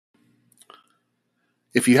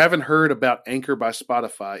If you haven't heard about Anchor by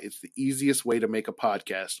Spotify, it's the easiest way to make a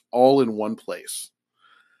podcast, all in one place.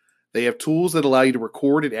 They have tools that allow you to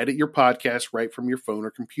record and edit your podcast right from your phone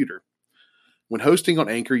or computer. When hosting on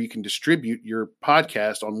Anchor, you can distribute your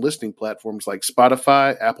podcast on listening platforms like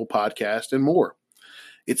Spotify, Apple Podcast, and more.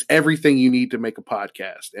 It's everything you need to make a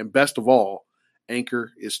podcast. And best of all,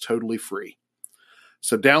 Anchor is totally free.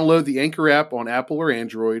 So download the Anchor app on Apple or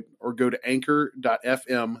Android, or go to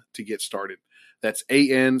anchor.fm to get started. That's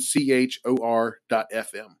ANCHOR.FM.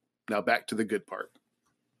 Now back to the good part.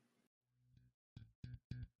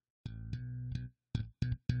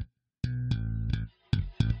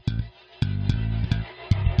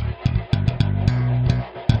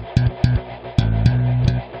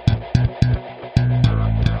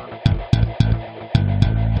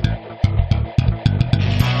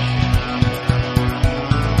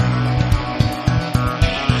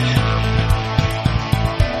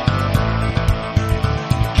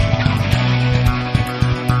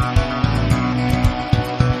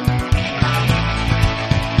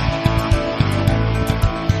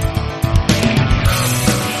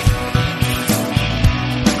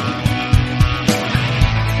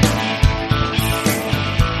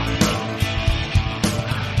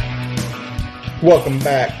 Welcome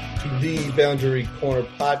back to the Boundary Corner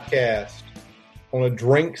podcast on a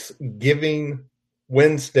Drinks Giving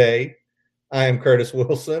Wednesday. I am Curtis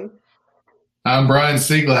Wilson. I'm Brian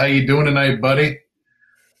Siegel. How you doing tonight, buddy?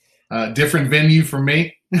 Different venue for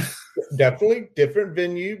me. Definitely different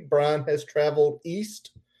venue. Brian has traveled east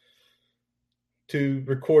to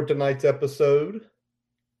record tonight's episode.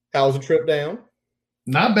 How's the trip down?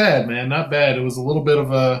 Not bad, man. Not bad. It was a little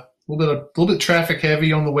bit traffic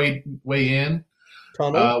heavy on the way in.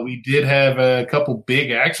 We did have a couple big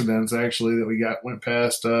accidents actually that we went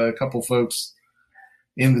past. A couple folks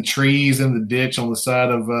in the trees in the ditch on the side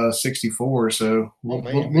of 64. So a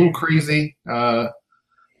little crazy.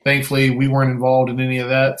 Thankfully, we weren't involved in any of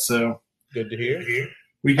that. So good to hear.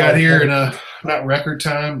 We got here in a not record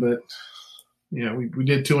time, but we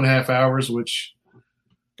did 2.5 hours, which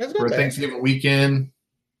for a Thanksgiving weekend,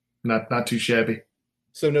 not too shabby.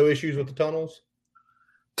 So no issues with the tunnels?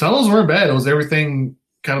 Tunnels weren't bad. It was everything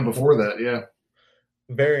kind of before that, yeah.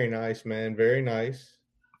 Very nice, man. Very nice.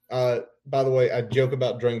 By the way, I joke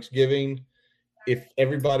about Drinksgiving. If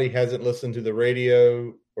everybody hasn't listened to the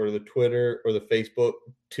radio or the Twitter or the Facebook,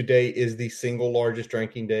 today is the single largest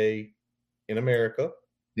drinking day in America.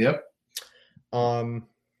 Yep. I'm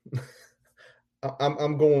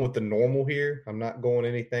going with the normal here. I'm not going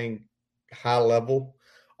anything high level,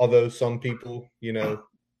 although some people,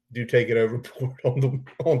 do take it overboard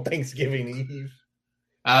on Thanksgiving Eve.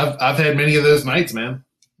 I've had many of those nights, man.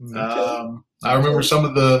 I remember some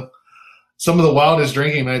of the wildest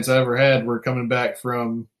drinking nights I ever had were coming back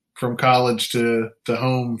from college to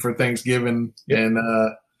home for Thanksgiving. Yep. And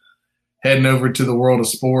heading over to the world of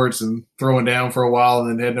sports and throwing down for a while, and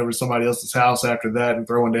then heading over to somebody else's house after that and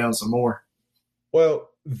throwing down some more. Well,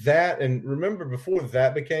 that, and remember before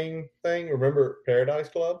that became thing, remember Paradise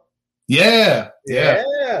Club? Yeah.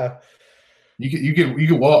 You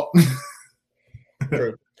could walk.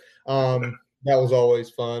 True. That was always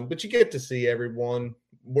fun, but you get to see everyone.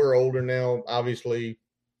 We're older now, obviously.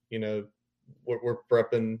 We're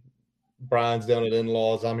prepping. Brian's down at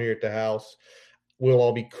in-laws. I'm here at the house. We'll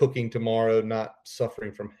all be cooking tomorrow, not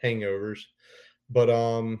suffering from hangovers. But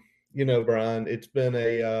Brian, it's been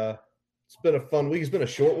a fun week. It's been a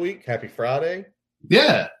short week. Happy Friday.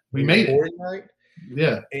 Yeah, we made it. Night.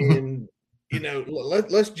 Yeah. And,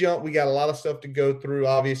 let's jump. We got a lot of stuff to go through.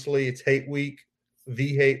 Obviously, it's Hate Week,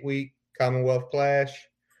 the Hate Week, Commonwealth Clash,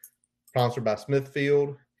 sponsored by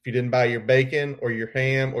Smithfield. If you didn't buy your bacon or your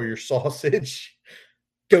ham or your sausage,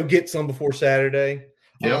 go get some before Saturday.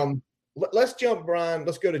 Yep. Let's jump, Brian.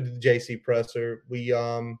 Let's go to the JC presser. We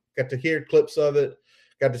got to hear clips of it,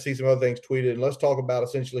 got to see some other things tweeted. And let's talk about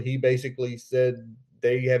essentially he basically said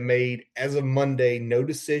they have made, as of Monday, no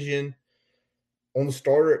decision on the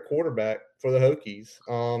starter at quarterback for the Hokies.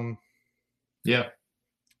 Yeah.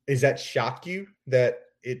 Is that shock you that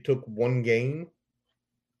it took one game?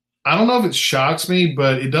 I don't know if it shocks me,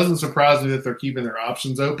 but it doesn't surprise me that they're keeping their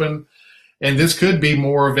options open. And this could be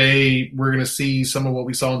more of we're going to see some of what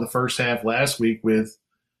we saw in the first half last week with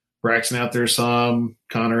Braxton out there some,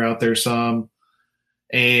 Connor out there some.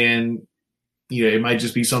 And, it might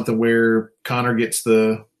just be something where Connor gets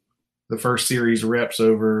the first series reps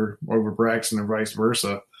over Braxton and vice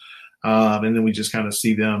versa. And then we just kind of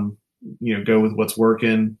see them, go with what's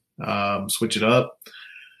working, switch it up.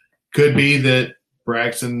 Could be that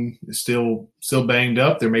Braxton is still banged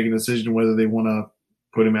up. They're making a decision whether they want to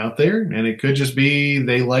put him out there. And it could just be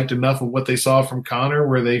they liked enough of what they saw from Connor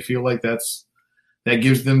where they feel like that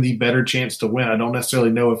gives them the better chance to win. I don't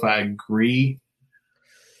necessarily know if I agree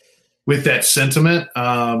with that sentiment,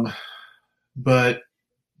 but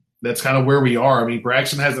that's kind of where we are. I mean,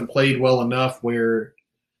 Braxton hasn't played well enough where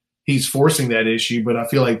he's forcing that issue, but I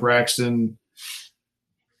feel like Braxton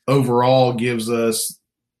overall gives us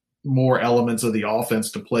more elements of the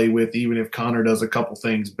offense to play with, even if Connor does a couple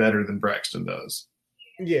things better than Braxton does.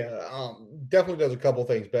 Yeah, definitely does a couple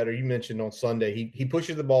things better. You mentioned on Sunday, he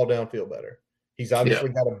pushes the ball downfield better. He's obviously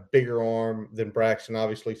got a bigger arm than Braxton,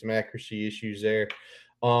 obviously some accuracy issues there.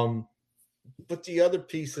 But the other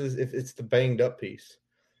piece is if it's the banged up piece.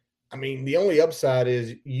 I mean, the only upside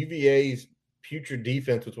is UVA's future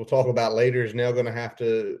defense, which we'll talk about later, is now going to have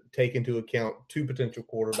to take into account 2 potential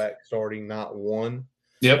quarterbacks starting, not 1.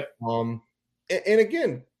 Yep. And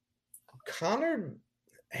again, Connor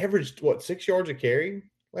averaged 6 yards a carry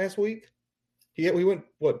last week. He went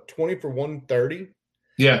 20 for 130.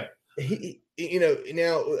 Yeah. Now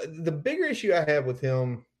the bigger issue I have with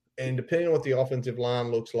him, and depending on what the offensive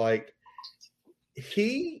line looks like,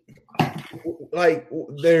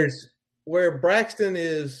 there's where Braxton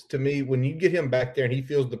is to me. When you get him back there and he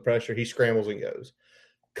feels the pressure, he scrambles and goes.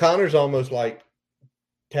 Connor's almost like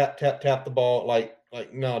tap the ball, like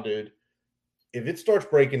no, dude. If it starts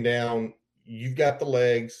breaking down, you've got the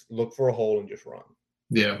legs. Look for a hole and just run.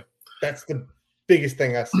 Yeah, that's the biggest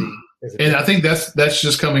thing I see. And I think that's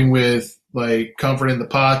just coming with like comfort in the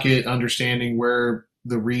pocket, understanding where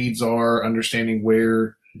the reads are, understanding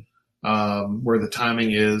where the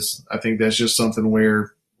timing is. I think that's just something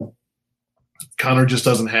where Connor just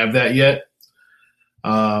doesn't have that yet.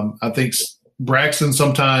 I think Braxton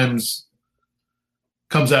sometimes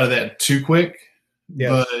comes out of that too quick,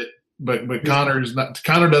 but Connor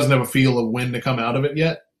doesn't have a feel of when to come out of it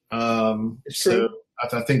yet. So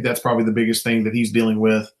I think that's probably the biggest thing that he's dealing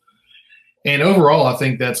with. And overall, I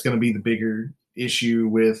think that's going to be the bigger issue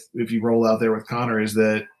with if you roll out there with Connor is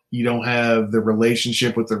that you don't have the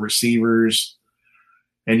relationship with the receivers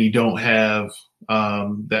and you don't have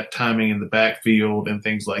that timing in the backfield and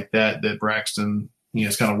things like that Braxton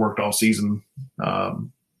has kind of worked all season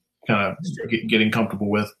kind of getting comfortable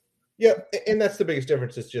with. Yeah, and that's the biggest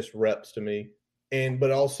difference. It's just reps to me. But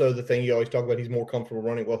also the thing you always talk about, he's more comfortable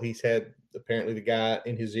running. Well, he's had apparently the guy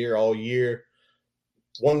in his ear all year.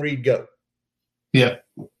 One read, go. Yeah.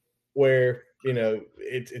 Where,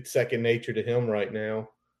 it's second nature to him right now.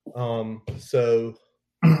 So,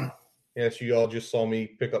 yes, you all just saw me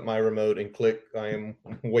pick up my remote and click. I am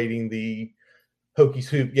waiting the Hokies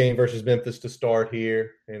hoop game versus Memphis to start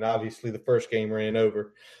here. And obviously the first game ran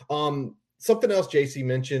over. Something else JC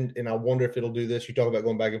mentioned, and I wonder if it'll do this. You talk about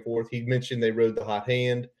going back and forth. He mentioned they rode the hot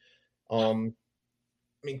hand.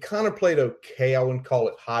 Connor played okay. I wouldn't call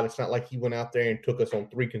it hot. It's not like he went out there and took us on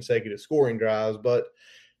 3 consecutive scoring drives, but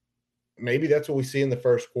maybe that's what we see in the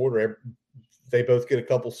first quarter. They both get a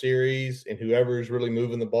couple series, and whoever is really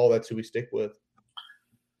moving the ball, that's who we stick with.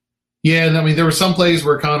 Yeah, and there were some plays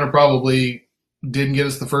where Connor probably didn't get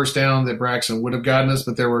us the first down that Braxton would have gotten us,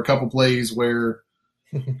 but there were a couple plays where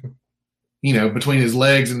between his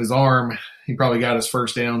legs and his arm, he probably got his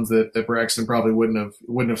first downs that Braxton probably wouldn't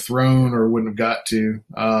have thrown or wouldn't have got to.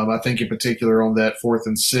 I think in particular on that 4th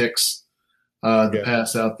and 6, the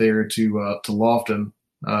pass out there to Lofton.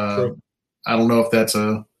 I don't know if that's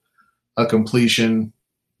a completion,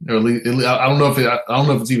 or at least, I don't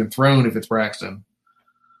know if it's even thrown if it's Braxton.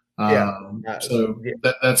 So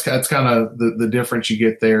that's kind of the difference you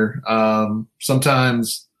get there.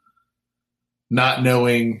 Sometimes not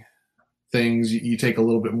knowing things, you take a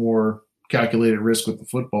little bit more calculated risk with the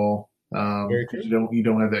football because you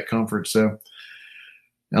don't have that comfort. So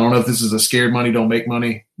I don't know if this is a scared money don't make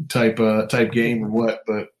money type game or what,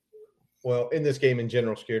 but well, in this game in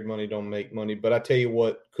general, scared money don't make money. But I tell you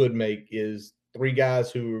what could make is 3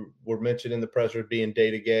 guys who were mentioned in the presser being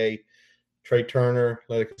Data Gay, Trey Turner,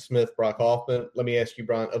 Letica Smith, Brock Hoffman. Let me ask you,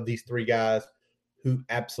 Brian, of these 3 guys, who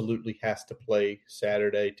absolutely has to play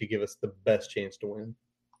Saturday to give us the best chance to win?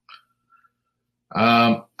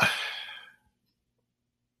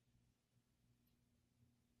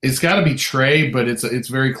 It's got to be Trey, but it's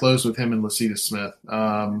very close with him and Lasita Smith.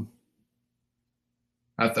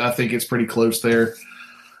 I think it's pretty close there.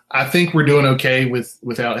 I think we're doing okay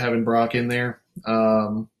without having Brock in there.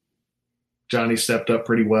 Johnny stepped up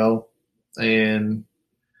pretty well, and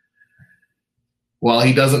while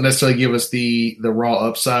he doesn't necessarily give us the raw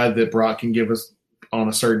upside that Brock can give us on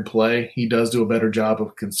a certain play, he does do a better job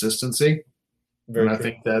of consistency. I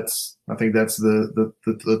think that's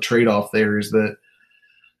the trade-off there is that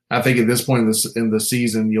I think at this point in the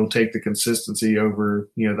season, you'll take the consistency over,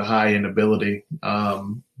 the high end ability,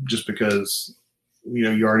 just because,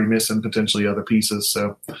 you're already missing potentially other pieces.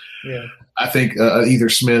 So yeah, I think either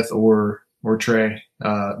Smith or Trey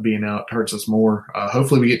being out hurts us more.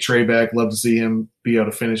 Hopefully we get Trey back. Love to see him be able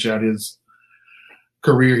to finish out his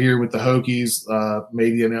career here with the Hokies.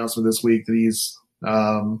 Made the announcement this week that he's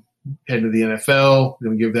heading to the NFL.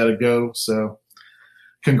 Going to give that a go. So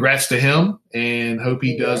congrats to him, and hope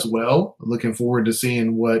he does well. Looking forward to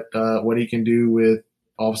seeing what he can do with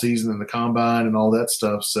offseason and the combine and all that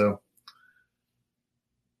stuff. So,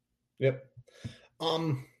 yep.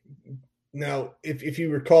 Now, if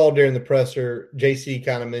you recall during the presser, JC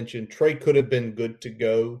kind of mentioned Trey could have been good to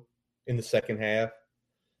go in the second half,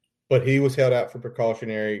 but he was held out for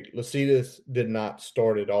precautionary. Lecitus did not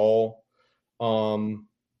start at all.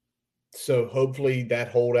 So hopefully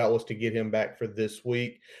that holdout was to get him back for this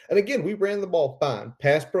week. And again, we ran the ball fine.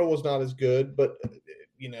 Pass pro was not as good, but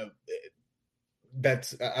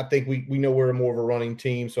I think we know we're more of a running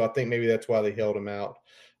team, so I think maybe that's why they held him out.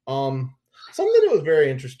 Something that was very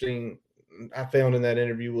interesting I found in that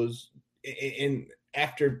interview was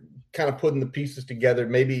after kind of putting the pieces together,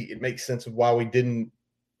 maybe it makes sense of why we didn't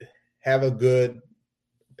have a good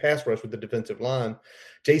pass rush with the defensive line.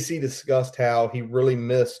 JC discussed how he really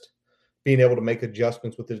missed being able to make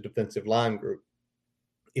adjustments with his defensive line group.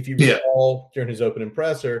 If you recall, during his opening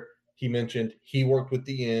presser, he mentioned he worked with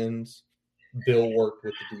the ends, Bill worked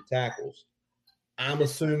with the D tackles. I'm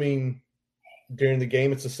assuming during the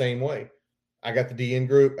game it's the same way. I got the D end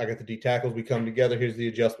group, I got the D tackles, we come together, here's the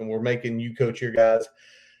adjustment. We're making you coach your guys.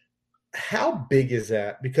 How big is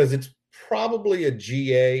that? Because it's probably a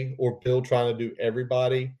GA or Bill trying to do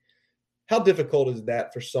everybody. How difficult is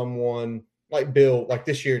that for someone like Bill? Like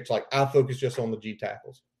this year, it's like, I focus just on the G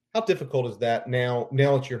tackles. How difficult is that now?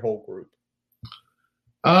 Now it's your whole group.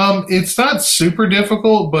 It's not super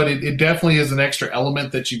difficult, but it definitely is an extra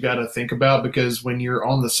element that you've got to think about, because when you're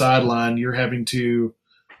on the sideline, you're having to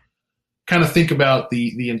kind of think about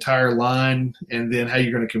the entire line and then how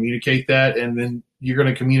you're going to communicate that. And then you're going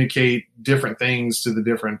to communicate different things to the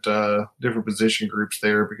different position groups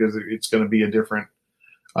there, because it's going to be a different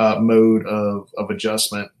mode of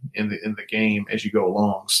adjustment in the game as you go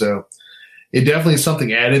along. So it definitely is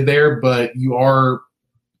something added there, but you are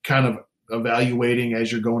kind of evaluating as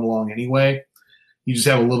you're going along anyway. You just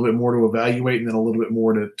have a little bit more to evaluate and then a little bit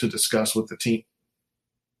more to discuss with the team.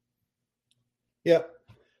 Yep.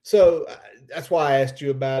 So that's why I asked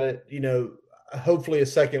you about it. Hopefully a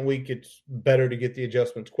second week it's better to get the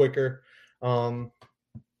adjustments quicker.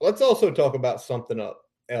 Let's also talk about something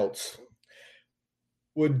else.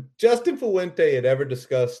 Would Justin Fuente had ever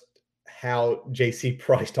discussed how J.C.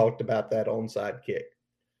 Price talked about that onside kick?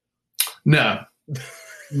 No,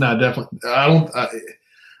 definitely. I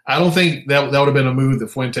don't think that would have been a move that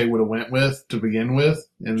Fuente would have went with to begin with,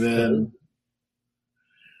 and then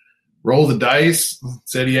roll the dice.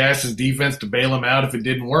 Said he asked his defense to bail him out if it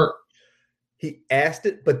didn't work. He asked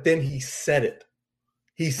it, but then he said it.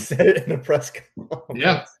 He said it in a press conference.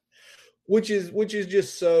 Yeah, which is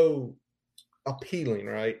just so appealing,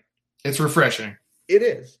 right? It's refreshing. It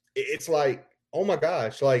is. It's like, oh my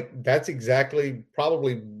gosh, like that's exactly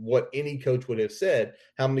probably what any coach would have said.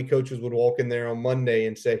 How many coaches would walk in there on Monday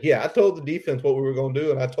and say, yeah, I told the defense what we were going to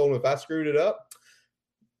do, and I told them if I screwed it up,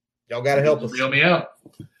 y'all got to help us. Bail me out.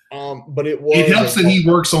 But it helps that he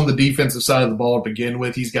works on the defensive side of the ball to begin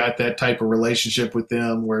with. He's got that type of relationship with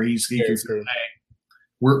them where he can say, hey,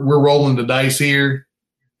 we're rolling the dice here.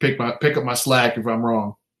 Pick up my slack if I'm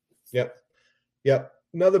wrong. Yep.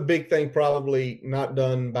 Another big thing probably not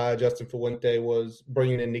done by Justin Fuente was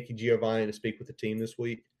bringing in Nikki Giovanni to speak with the team this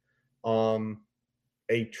week.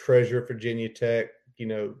 A treasure for Virginia Tech,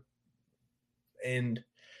 and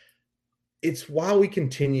it's why we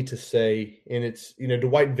continue to say, and it's,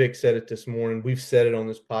 Dwight Vick said it this morning. We've said it on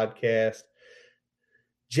this podcast.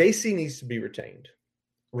 JC needs to be retained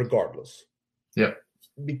regardless. Yep.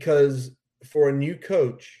 Because for a new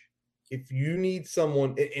coach, if you need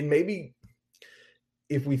someone, and maybe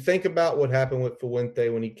if we think about what happened with Fuente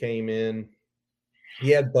when he came in, he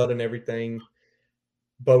had Bud and everything.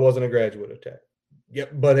 Bud wasn't a graduate of Tech.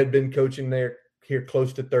 Yep, Bud had been coaching there here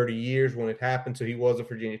close to 30 years when it happened, so he was a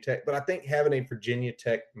Virginia Tech. But I think having a Virginia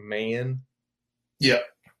Tech man,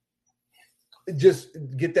 just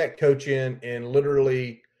get that coach in and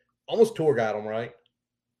literally almost tour guide them, right?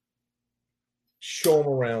 Show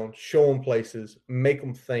them around, show them places, make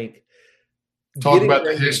them think. Talk about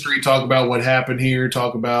the history, talk about what happened here,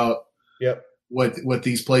 talk about what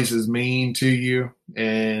these places mean to you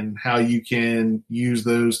and how you can use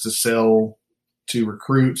those to sell to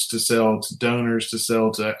recruits, to sell to donors, to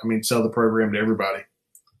sell the program to everybody.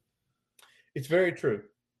 It's very true.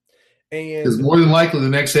 Because And more than likely, the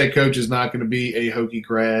next head coach is not going to be a Hokie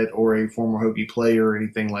grad or a former Hokie player or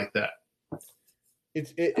anything like that.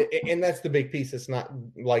 And that's the big piece. It's not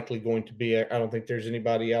likely going to be. I don't think there's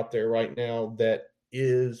anybody out there right now that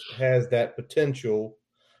has that potential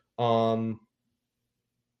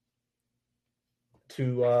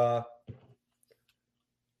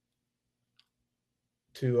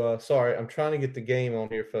sorry, I'm trying to get the game on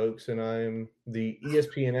here, folks, and the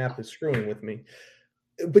ESPN app is screwing with me.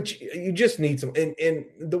 But you just need some, and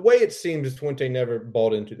the way it seems is Twente never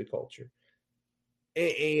bought into the culture,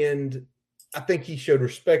 and I think he showed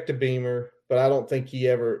respect to Beamer, but I don't think he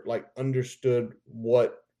ever understood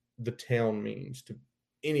what the town means to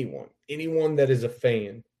anyone that is a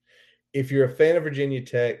fan. If you're a fan of Virginia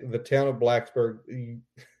Tech, the town of Blacksburg,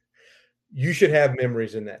 you should have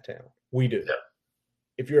memories in that town. We do. Yeah.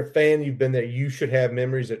 If you're a fan, you've been there, you should have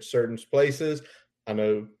memories at certain places. I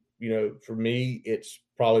know, for me, it's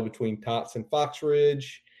probably between Tots and Fox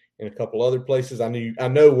Ridge and a couple other places. I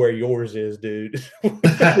know where yours is, dude.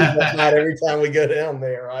 Not every time we go down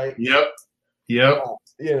there, right? Yep.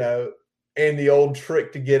 And the old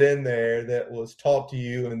trick to get in there that was taught to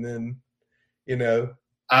you, and then,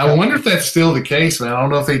 I wonder if that's still the case, man. I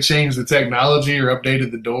don't know if they changed the technology or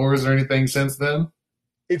updated the doors or anything since then.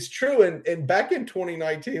 It's true. And back in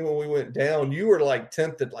 2019 when we went down, you were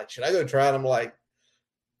tempted, should I go try it? I'm like,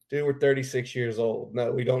 dude, we're 36 years old.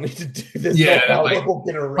 No, we don't need to do this. Yeah,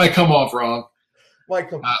 might come off wrong. I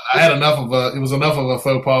had it was enough of a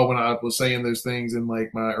faux pas when I was saying those things in my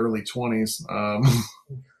early 20s.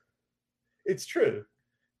 It's true.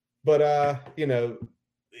 But,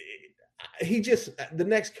 the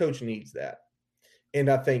next coach needs that. And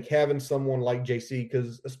I think having someone like JC,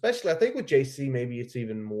 because especially I think with JC, maybe it's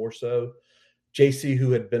even more so. JC,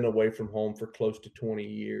 who had been away from home for close to 20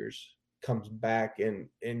 years, comes back and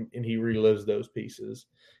he relives those pieces.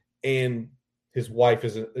 And his wife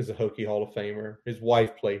is a Hokie Hall of Famer. His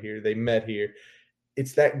wife played here. They met here.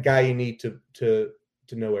 It's that guy you need to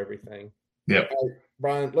know everything. Yep. Right,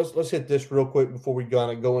 Brian, let's hit this real quick before we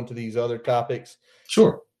go into these other topics.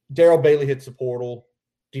 Sure. Daryl Bailey hits the portal.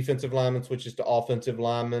 Defensive lineman switches to offensive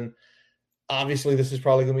lineman. Obviously, this is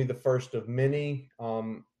probably going to be the first of many.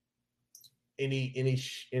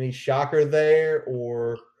 Any shocker there,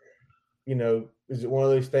 or is it one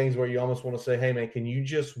of those things where you almost want to say, "Hey, man, can you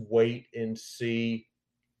just wait and see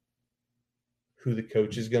who the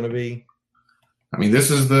coach is going to be?" I mean, this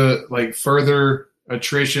is the further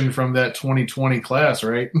attrition from that 2020 class,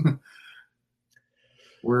 right?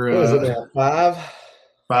 What is it now?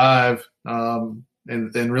 5.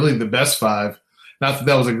 And really the best 5. Not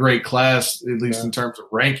that was a great class, at least in terms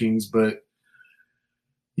of rankings, but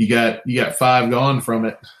you got 5 gone from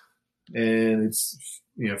it, and it's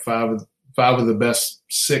 5 of the best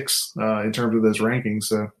 6 in terms of those rankings.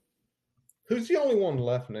 So, who's the only one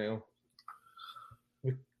left now?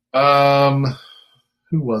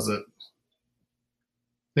 Who was it?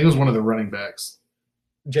 I think it was one of the running backs.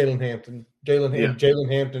 Jalen Hampton. Jalen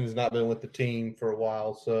Hampton has not been with the team for a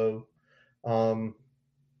while, so.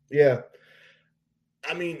 Yeah.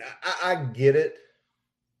 I mean, I get it.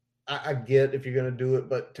 I get if you're going to do it,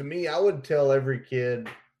 but to me, I would tell every kid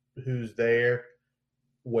who's there,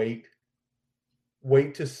 wait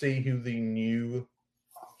to see who the new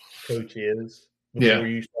coach is before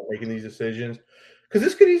you start making these decisions. Because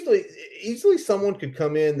this could easily someone could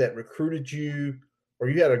come in that recruited you or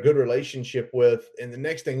you had a good relationship with, and the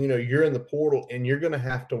next thing you know, you're in the portal and you're going to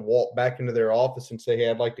have to walk back into their office and say, "Hey,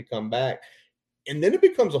 I'd like to come back." And then it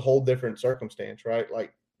becomes a whole different circumstance, right?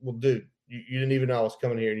 Well, dude, you didn't even know I was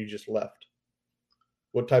coming here and you just left.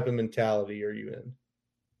 What type of mentality are you in?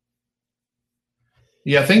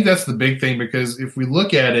 Yeah, I think that's the big thing, because if we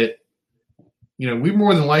look at it, we're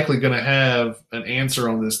more than likely going to have an answer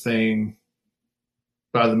on this thing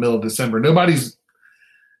by the middle of December. Nobody's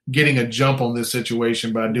getting a jump on this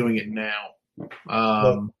situation by doing it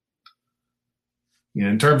now.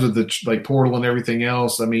 In terms of the portal and everything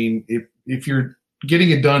else, I mean, if you're getting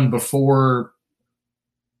it done before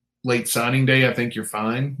late signing day, I think you're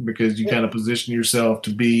fine, because you kind of position yourself to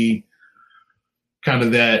be kind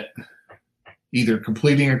of that either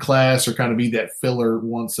completing a class or kind of be that filler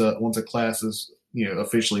once a class is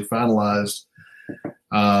officially finalized.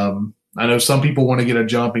 I know some people want to get a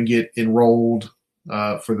jump and get enrolled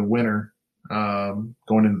for the winter going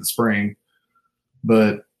into the spring,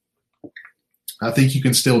 but I think you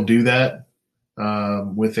can still do that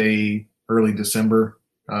with a early December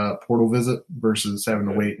portal visit versus having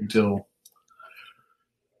to wait until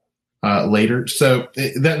later. So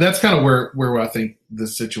that's kind of where I think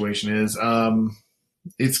this situation is.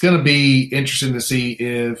 It's going to be interesting to see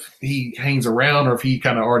if he hangs around or if he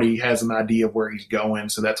kind of already has an idea of where he's going.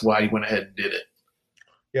 So that's why he went ahead and did it.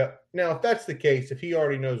 Yeah. Now, if that's the case, if he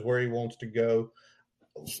already knows where he wants to go,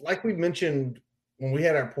 like we mentioned when we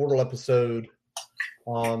had our portal episode,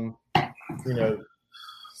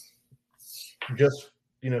 just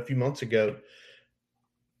a few months ago,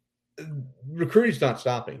 recruiting's not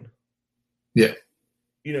stopping. Yeah.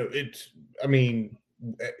 You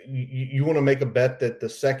want to make a bet that the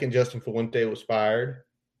second Justin Fuente was fired,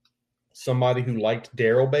 somebody who liked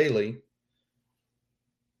Darryl Bailey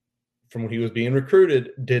from when he was being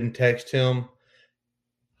recruited didn't text him,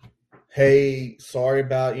 hey, sorry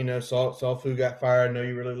about, saw Fu got fired. I know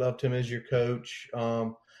you really loved him as your coach.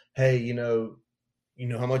 Hey, you know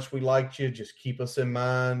how much we liked you. Just keep us in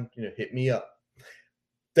mind. Hit me up.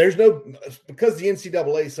 There's because the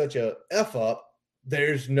NCAA is such a F up,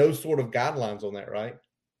 there's no sort of guidelines on that, right?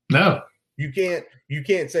 No. You can't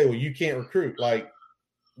say, well, you can't recruit. Like,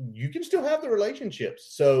 you can still have the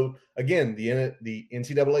relationships. So again, the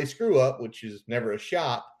NCAA screw up, which is never a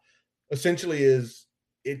shot, essentially is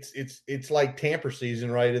it's like tamper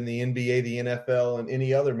season, right? In the NBA, the NFL, and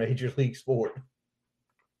any other major league sport.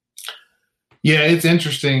 Yeah, it's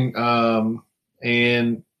interesting.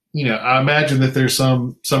 And I imagine that there's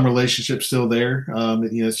some relationship still there.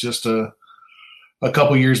 It's just a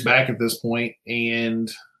couple years back at this point,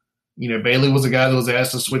 and Bailey was a guy that was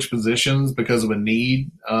asked to switch positions because of a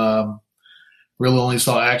need. Really only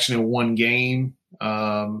saw action in one game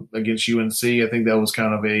against UNC. I think that was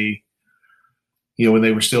kind of when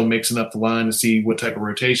they were still mixing up the line to see what type of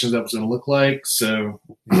rotations that was going to look like. So,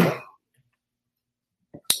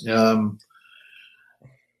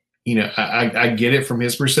 I get it from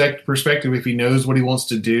his perspective. If he knows what he wants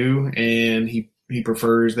to do and he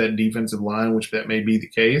prefers that defensive line, which that may be the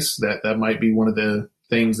case, that might be one of the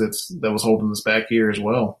things that was holding us back here as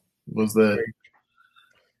well, was that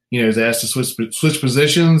he's asked to switch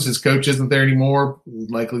positions. His coach isn't there anymore,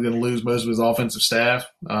 likely going to lose most of his offensive staff.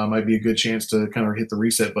 Might be a good chance to kind of hit the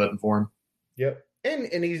reset button for him. Yep.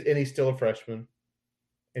 And he's still a freshman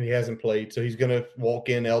and he hasn't played, so he's going to walk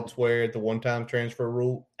in elsewhere at the one-time transfer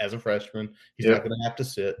rule as a freshman. He's not going to have to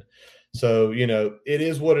sit. So, it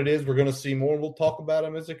is what it is. We're going to see more, and we'll talk about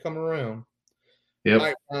them as they come around. Yep.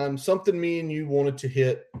 All right, something me and you wanted to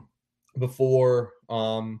hit before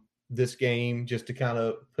this game, just to kind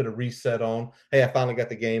of put a reset on. Hey, I finally got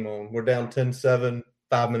the game on. We're down 10-7,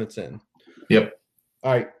 5 minutes in. Yep.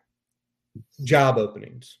 All right, job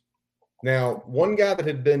openings. Now, one guy that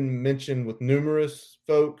had been mentioned with numerous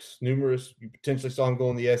folks, you potentially saw him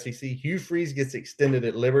go in the SEC. Hugh Freeze gets extended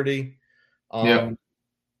at Liberty. Yep.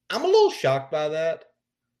 I'm a little shocked by that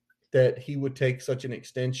he would take such an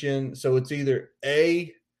extension. So it's either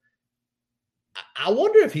I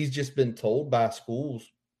wonder if he's just been told by schools,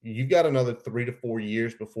 you got another 3 to 4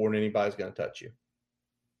 years before anybody's going to touch you.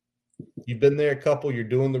 You've been there a couple, you're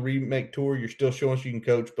doing the remake tour, you're still showing us you can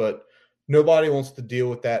coach, but nobody wants to deal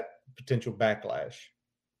with that potential backlash.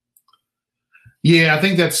 Yeah, I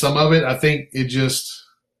think that's some of it. I think it just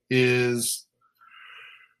is,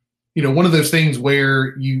 one of those things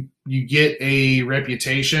where you get a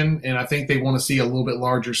reputation, and I think they want to see a little bit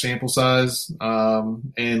larger sample size.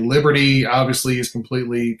 And Liberty obviously is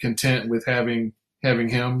completely content with having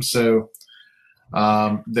him. So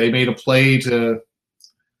they made a play to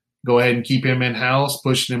go ahead and keep him in-house,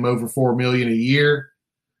 pushing him over $4 million a year.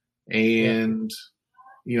 And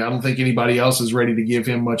I don't think anybody else is ready to give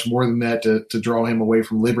him much more than that to draw him away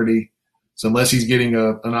from Liberty. So unless he's getting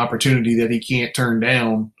an opportunity that he can't turn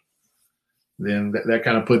down, then that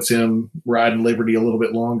kind of puts him riding Liberty a little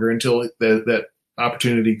bit longer until that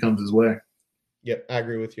opportunity comes his way. Yep, I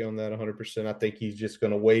agree with you on that 100%. I think he's just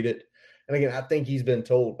going to wait it. And again, I think he's been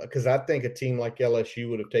told, because I think a team like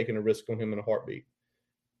LSU would have taken a risk on him in a heartbeat.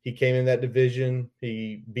 He came in that division.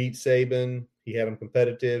 He beat Saban. He had him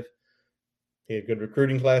competitive. He had good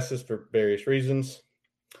recruiting classes for various reasons.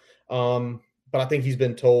 But I think he's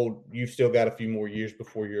been told, you've still got a few more years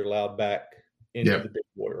before you're allowed back into the big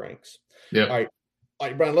boy ranks. Yeah. All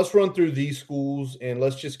right, Brian, let's run through these schools and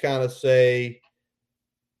let's just kind of say,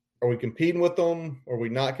 are we competing with them? Are we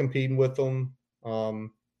not competing with them?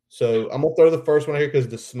 So I'm going to throw the first one here because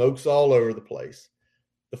the smoke's all over the place.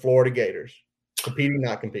 The Florida Gators. Competing,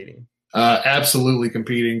 not competing? Absolutely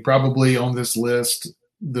competing. Probably on this list,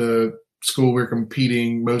 the school we're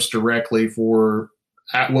competing most directly for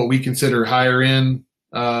at what we consider higher end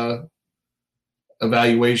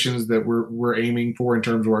evaluations that we're aiming for in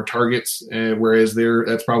terms of our targets, whereas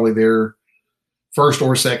that's probably their first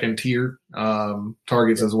or second tier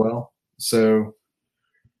targets as well. So,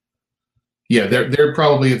 yeah, they're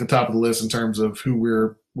probably at the top of the list in terms of who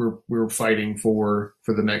we're fighting for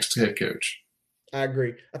the next head coach. I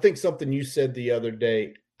agree. I think something you said the other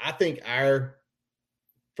day, I think our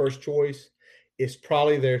first choice is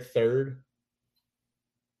probably their third.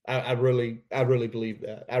 I really believe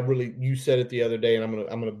that. You said it the other day, and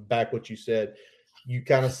I'm gonna back what you said. You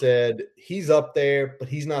kind of said he's up there, but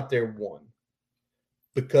he's not there one.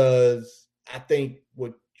 Because I think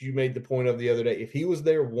what you made the point of the other day, if he was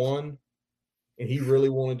there one and he really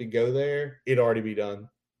wanted to go there, it'd already be done.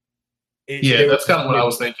 That's kind of what I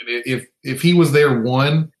was thinking. If he was there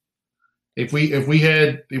one, if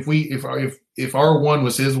our one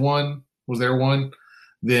was his one, was their one,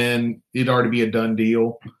 then it'd already be a done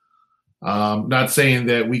deal. Not saying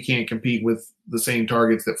that we can't compete with the same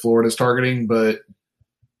targets that Florida's targeting, but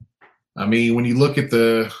I mean, when you look at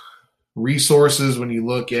the resources, when you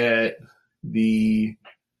look at the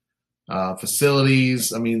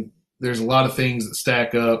facilities, I mean, there's a lot of things that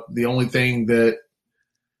stack up. The only thing that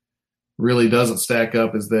really doesn't stack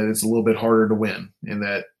up is that it's a little bit harder to win in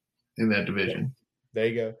that division. There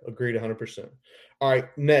you go. Agreed 100%. All right,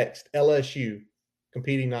 next, LSU.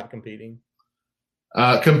 Competing, not competing?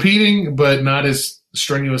 Competing, but not as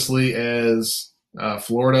strenuously as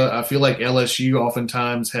Florida. I feel like LSU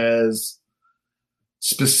oftentimes has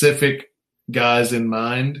specific guys in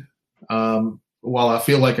mind. While I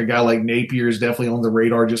feel like a guy like Napier is definitely on the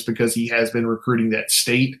radar just because he has been recruiting that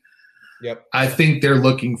state. Yep. I think they're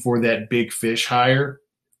looking for that big fish hire.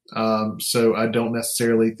 So I don't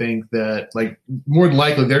necessarily think that, like, more than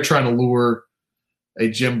likely they're trying to lure a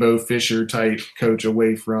Jimbo Fisher type coach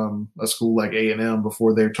away from a school like A&M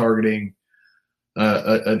before they're targeting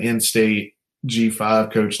an in-state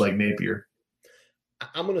G5 coach like Napier.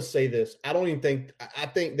 I'm going to say this. I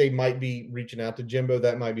think they might be reaching out to Jimbo.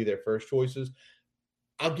 That might be their first choices.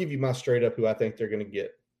 I'll give you my straight up who I think they're going to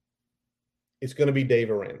get. It's going to be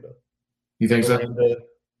Dave Aranda. You think so? Aranda,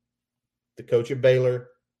 the coach at Baylor,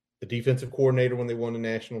 the defensive coordinator when they won the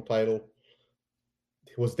national title.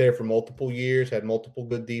 He was there for multiple years, had multiple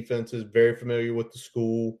good defenses, very familiar with the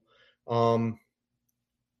school. I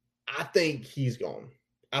think he's gone.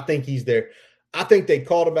 I think he's there. I think they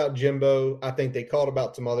called about Jimbo. I think they called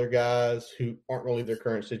about some other guys who aren't really their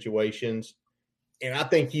current situations. And I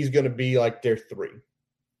think he's going to be like their 3.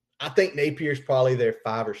 I think Napier's probably their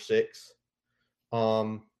 5 or 6.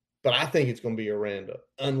 But I think it's going to be Aranda,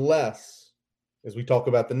 unless, as we talk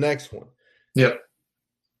about the next one. Yep.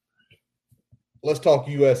 Let's talk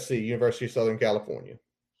USC, University of Southern California.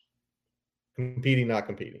 Competing, not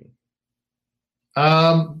competing?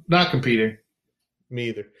 Not competing. Me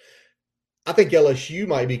either. I think LSU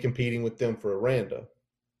might be competing with them for Aranda.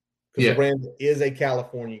 Because Aranda is a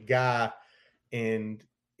California guy. And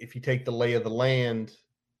if you take the lay of the land,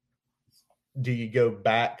 do you go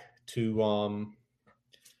back to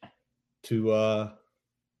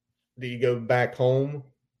do you go back home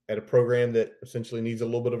at a program that essentially needs a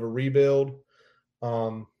little bit of a rebuild?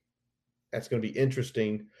 That's going to be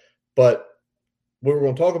interesting. But we're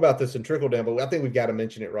going to talk about this in trickle down, but I think we've got to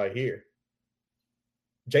mention it right here.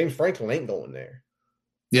 James Franklin ain't going there.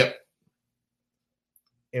 Yep.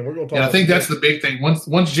 And we're going to talk. And I think that's the big thing.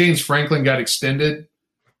 Once James Franklin got extended,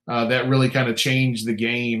 that really kind of changed the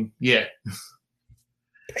game. Yeah.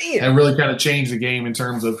 Damn. That really kind of changed the game in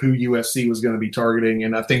terms of who USC was going to be targeting.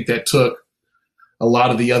 And I think that took a lot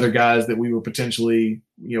of the other guys that we were potentially,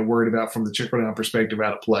 worried about from the trickle-down perspective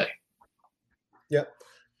out of play. Yep.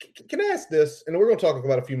 Can I ask this? And we're going to talk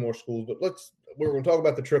about a few more schools, but we're going to talk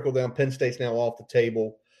about the trickle-down. Penn State's now off the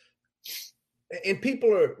table. And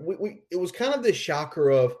people are – it was kind of this shocker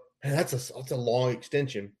of, man, that's a long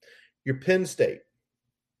extension. Your Penn State,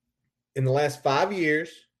 in the last 5 years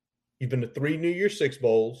 – you've been to 3 New Year's Six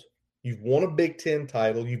Bowls. You've won a Big Ten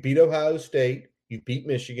title. You beat Ohio State. You beat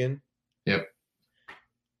Michigan. Yep.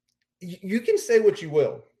 You can say what you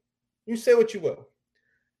will. You say what you will.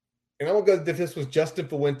 And I'm going to go if this was Justin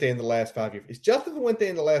Fuente in the last 5 years. If Justin Fuente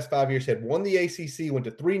in the last 5 years had won the ACC, went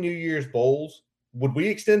to 3 New Year's Bowls, would we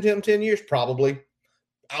extend him 10 years? Probably.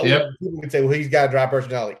 People would say, well, he's got a dry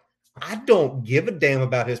personality. I don't give a damn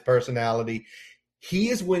about his personality. He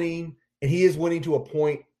is winning, and he is winning to a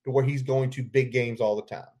point to where he's going to big games all the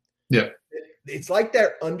time. Yeah. It's like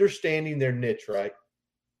they're understanding their niche, right?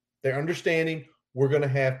 They're understanding we're going to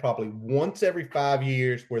have probably once every 5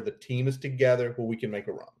 years where the team is together where we can make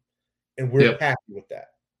a run. And we're happy with that.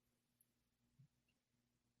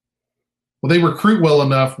 Well, they recruit well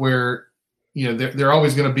enough where, they're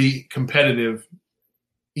always going to be competitive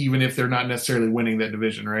even if they're not necessarily winning that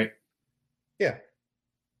division, right? Yeah,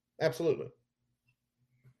 absolutely.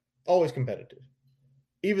 Always competitive.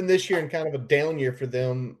 even this year in kind of a down year for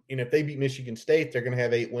them, if they beat Michigan State, they're going to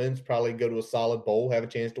have 8 wins, probably go to a solid bowl, have a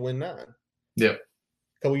chance to win 9. Yep.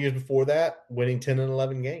 A couple years before that, winning 10 and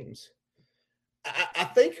 11 games. I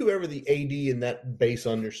think whoever the AD in that base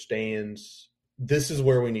understands this is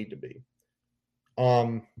where we need to be.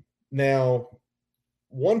 Now,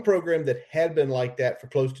 one program that had been like that for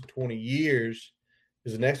close to 20 years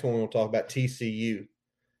is the next one we'll talk about, TCU.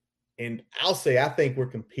 And I'll say I think we're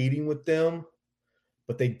competing with them,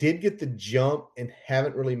 but they did get the jump and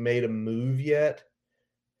haven't really made a move yet.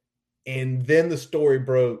 And then the story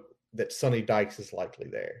broke that Sonny Dykes is likely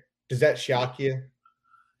there. Does that shock you?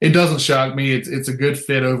 It doesn't shock me. It's a good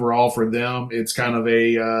fit overall for them. It's kind of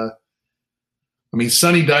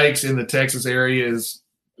Sonny Dykes in the Texas area is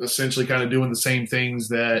essentially kind of doing the same things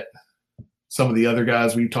that some of the other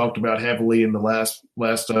guys we've talked about heavily in the last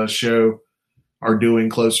show are doing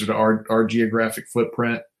closer to our geographic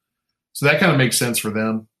footprint. So that kind of makes sense for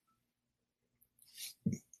them.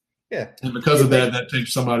 Yeah. And because of that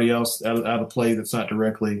takes somebody else out of play that's not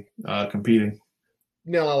directly competing.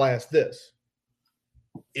 Now I'll ask this.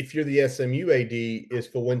 If you're the SMU AD, is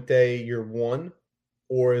Fuente your one,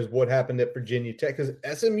 or is what happened at Virginia Tech? Because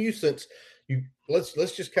SMU,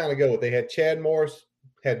 let's just kind of go with, they had Chad Morris,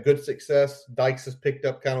 had good success. Dykes has picked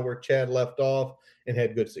up kind of where Chad left off and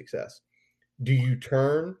had good success. Do you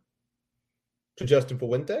turn to Justin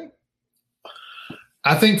Fuente?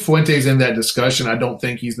 I think Fuente's in that discussion. I don't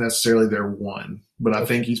think he's necessarily their one, but I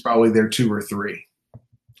think he's probably their 2 or 3.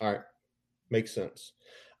 All right. Makes sense.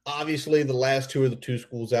 Obviously, the last 2 are the 2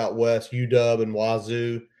 schools out west, UW and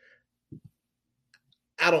Wazoo.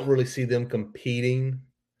 I don't really see them competing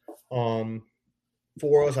for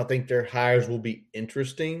us. I think their hires will be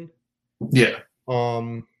interesting. Yeah.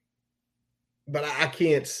 But I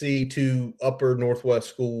can't see 2 upper Northwest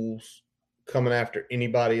schools coming after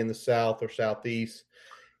anybody in the South or Southeast.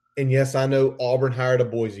 And yes, I know Auburn hired a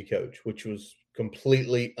Boise coach, which was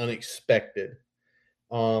completely unexpected.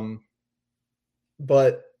 But,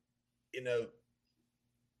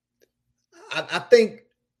 I think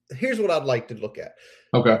here's what I'd like to look at.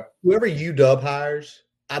 Okay. Whoever UW hires,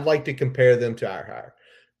 I'd like to compare them to our hire,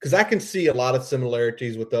 because I can see a lot of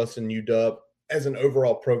similarities with us and UW as an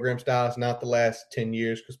overall program style. It's not the last 10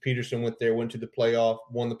 years, because Peterson went there, went to the playoff,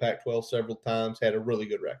 won the Pac-12 several times, had a really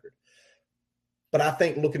good record. But I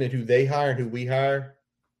think looking at who they hire and who we hire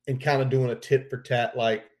and kind of doing a tit for tat,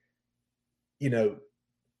 like,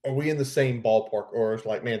 are we in the same ballpark? Or it's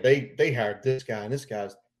like, man, they hired this guy and this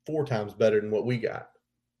guy's 4 times better than what we got.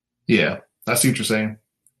 Yeah, I see what you're saying.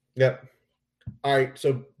 Yep. All right,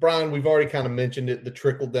 so Brian, we've already kind of mentioned it, the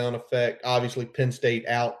trickle-down effect. Obviously, Penn State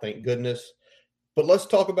out, thank goodness. But let's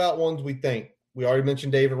talk about ones we think. We already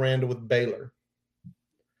mentioned Dave Aranda with Baylor.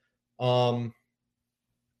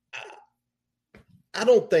 I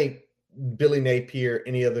don't think Billy Napier,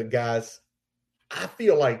 any other guys, I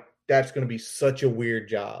feel like that's going to be such a weird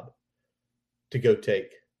job to go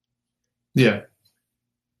take. Yeah.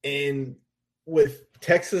 And with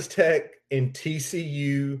Texas Tech and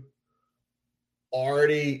TCU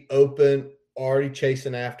already open, already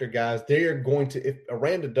chasing after guys, they are going to, if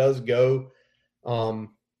Aranda does go,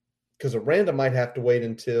 because Aranda might have to wait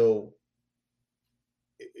until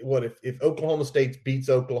if Oklahoma State beats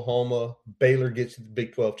Oklahoma, Baylor gets the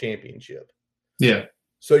Big 12 championship. Yeah.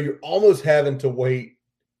 So you're almost having to wait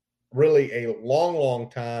really a long, long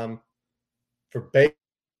time for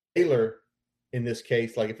Baylor in this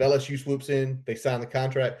case. Like if LSU swoops in, they sign the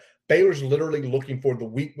contract. Baylor's literally looking for the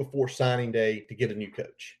week before signing day to get a new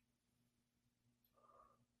coach.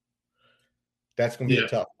 That's going to be a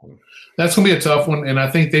tough one. That's going to be a tough one. And I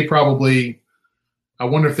think they probably – I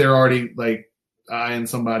wonder if they're already like eyeing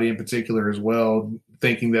somebody in particular as well,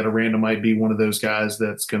 thinking that Aranda might be one of those guys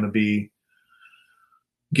that's going to be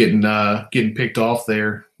getting picked off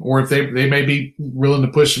there. Or if they may be willing to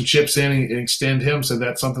push some chips in and extend him, so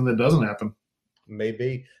that's something that doesn't happen.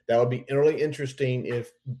 Maybe. That would be really interesting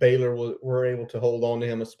if Baylor were able to hold on to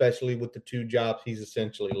him, especially with the 2 jobs he's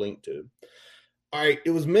essentially linked to. All right, it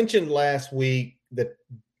was mentioned last week that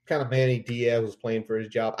kind of Manny Diaz was playing for his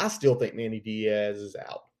job. I still think Manny Diaz is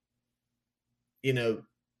out.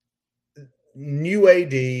 New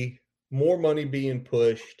AD, more money being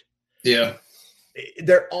pushed. Yeah.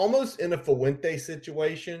 They're almost in a Fuente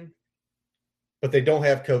situation, but they don't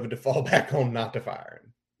have COVID to fall back on not to fire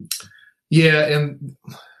him. Yeah, and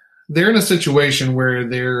they're in a situation where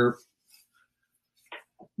they're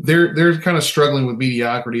kind of struggling with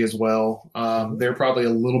mediocrity as well. They're probably a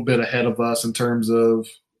little bit ahead of us in terms of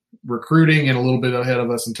recruiting and a little bit ahead of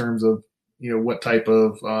us in terms of, what type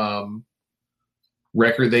of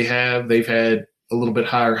record they have. They've had a little bit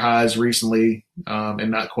higher highs recently,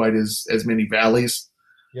 and not quite as many valleys.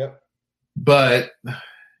 Yep. But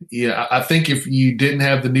yeah, I think if you didn't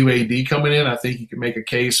have the new AD coming in, I think you could make a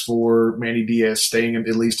case for Manny Diaz staying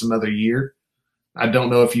at least another year. I don't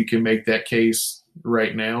know if you can make that case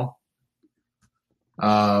right now,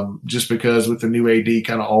 just because with the new AD,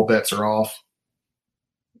 kind of all bets are off.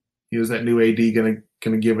 Is that new AD going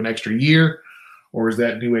to give an extra year, or is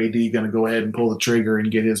that new AD going to go ahead and pull the trigger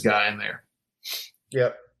and get his guy in there?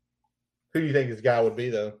 Yep. Who do you think his guy would be,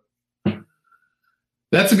 though?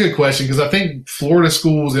 That's a good question, because I think Florida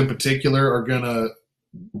schools in particular are going to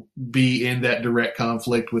be in that direct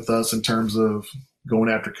conflict with us in terms of going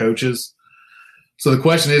after coaches. So the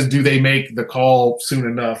question is, do they make the call soon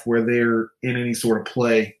enough where they're in any sort of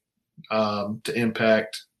play to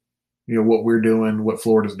impact, what we're doing, what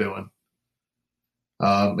Florida's doing?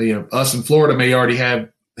 Us in Florida may already have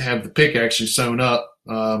the pick actually sewn up.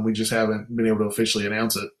 We just haven't been able to officially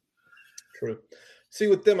announce it. True. See,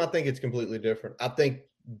 with them, I think it's completely different. I think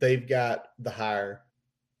they've got the hire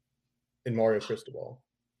in Mario Cristobal.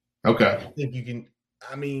 Okay. I think you can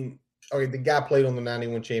 – okay, the guy played on the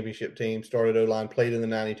 91 championship team, started O-line, played in the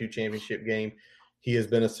 92 championship game. He has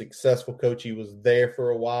been a successful coach. He was there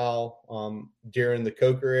for a while during the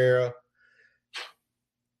Coker era.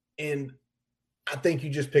 And I think you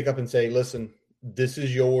just pick up and say, listen, this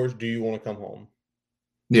is yours. Do you want to come home?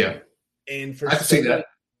 Yeah. And for I can see that.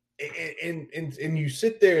 And you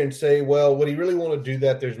sit there and say, well, would he really want to do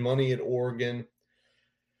that? There's money at Oregon.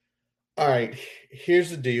 All right,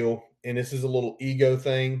 here's the deal, and this is a little ego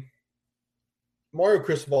thing. Mario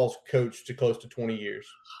Cristobal's coached to close to 20 years.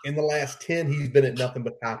 In the last 10, he's been at nothing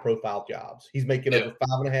but high-profile jobs. He's making over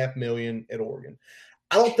 $5.5 million at Oregon.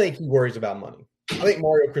 I don't think he worries about money. I think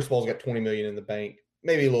Mario Cristobal's got $20 million in the bank,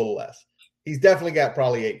 maybe a little less. He's definitely got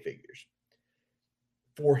probably 8 figures.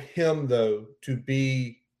 For him, though, to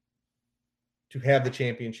have the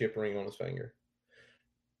championship ring on his finger,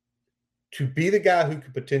 to be the guy who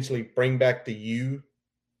could potentially bring back the U,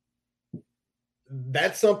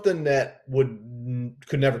 that's something that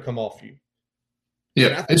could never come off you.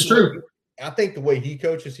 Yeah, it's true. I think the way he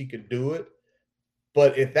coaches, he could do it.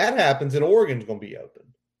 But if that happens, then Oregon's going to be open.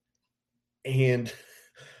 And,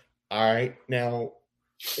 all right, now,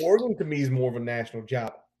 Oregon to me is more of a national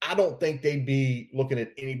job. I don't think they'd be looking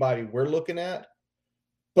at anybody we're looking at.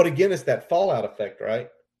 But again, it's that fallout effect, right?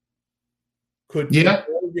 Could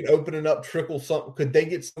Oregon opening up trickle something? Could they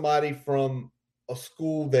get somebody from a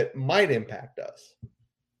school that might impact us?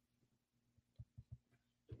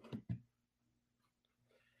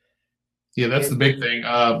 Yeah, that's the big thing.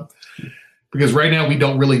 Because right now we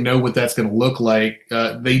don't really know what that's going to look like.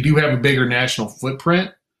 They do have a bigger national footprint,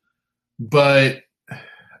 but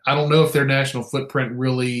I don't know if their national footprint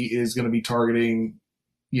really is going to be targeting,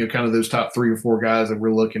 kind of those top 3 or 4 guys that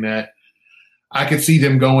we're looking at. I could see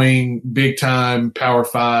them going big time Power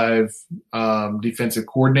 5 defensive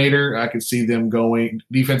coordinator. I could see them going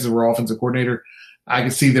defensive or offensive coordinator. I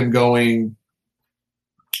could see them going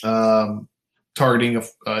targeting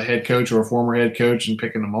a head coach or a former head coach and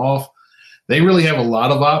picking them off. They really have a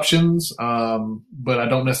lot of options, but I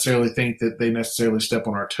don't necessarily think that they necessarily step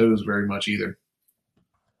on our toes very much either.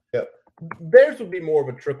 Yep. Theirs would be more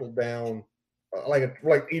of a trickle down, like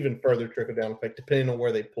even further trickle down effect, depending on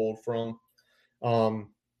where they pulled from.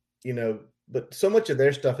 But so much of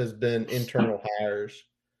their stuff has been internal hires.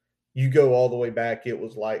 You go all the way back, it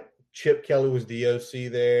was like Chip Kelly was the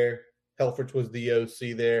OC there, Helfrich was the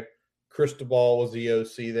OC there, Cristobal was the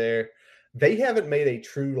OC there. They haven't made a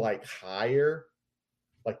true hire.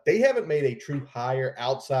 They haven't made a true hire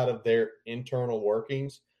outside of their internal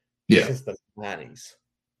workings since the 90s.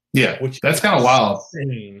 Yeah, that's kind of wild.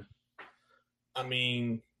 Insane. I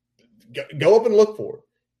mean, go up and look for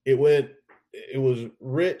it. It was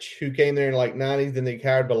Rich who came there in 90s, then they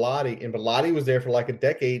hired Bellotti, and Bellotti was there for a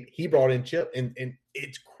decade. He brought in Chip, and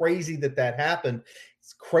it's crazy that happened.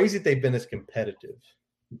 It's crazy that they've been as competitive.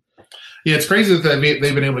 Yeah, it's crazy that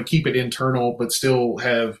they've been able to keep it internal, but still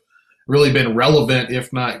have really been relevant,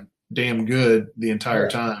 if not damn good, the entire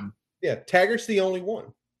time. Yeah, Taggart's the only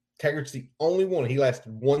one. He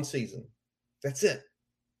lasted 1 season. That's it.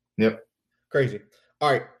 Yep. Crazy.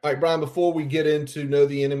 All right, Brian, before we get into Know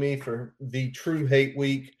the Enemy for the True Hate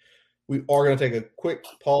Week, we are going to take a quick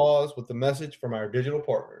pause with the message from our digital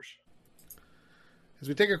partners. As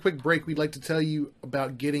we take a quick break, we'd like to tell you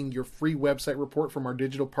about getting your free website report from our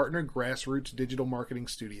digital partner, Grassroots Digital Marketing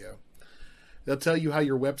Studio. They'll tell you how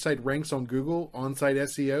your website ranks on Google, on-site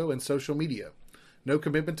SEO, and social media. No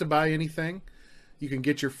commitment to buy anything. You can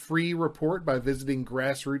get your free report by visiting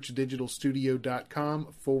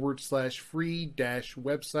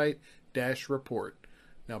grassrootsdigitalstudio.com/free-website report.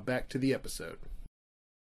 Now back to the episode.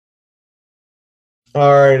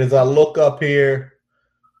 All right, as I look up here,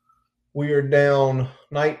 we are down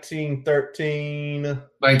 19-13.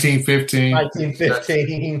 1915.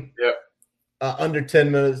 19-15. Yep. Under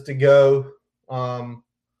 10 minutes to go.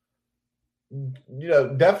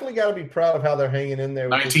 Definitely got to be proud of how they're hanging in there.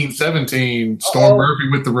 1917. Storm Murphy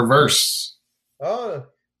with the reverse. Oh, I'm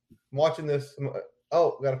watching this.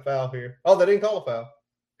 Oh, got a foul here. Oh, they didn't call a foul.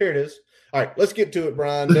 Here it is. All right, let's get to it,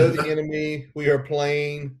 Brian. Know the enemy. We are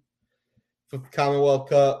playing for the Commonwealth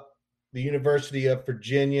Cup, the University of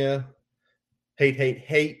Virginia.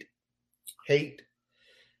 Hate.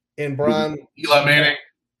 And Brian. Eli Manning.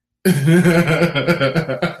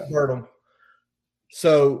 Hurt them.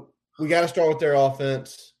 So we got to start with their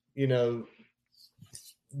offense.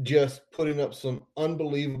 Just putting up some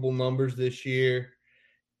unbelievable numbers this year.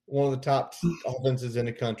 One of the top offenses in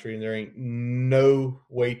the country, and there ain't no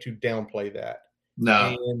way to downplay that.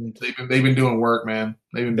 No, and they've been doing work, man.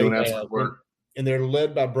 They've been doing absolute work. And they're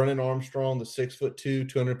led by Brennan Armstrong, the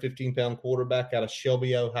 6'2", 215-pound quarterback out of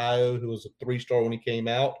Shelby, Ohio, who was a 3-star when he came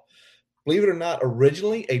out. Believe it or not,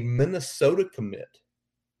 originally a Minnesota commit.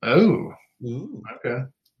 Oh, ooh, okay.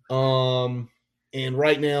 And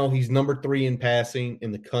right now he's number 3 in passing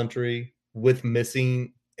in the country with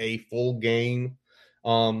missing a full game.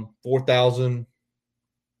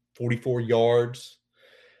 4,044 yards,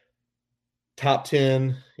 top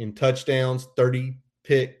 10 in touchdowns, 30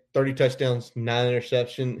 touchdowns, 9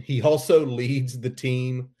 interception. He also leads the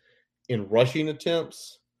team in rushing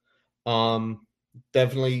attempts.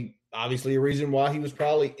 Definitely, obviously, a reason why he was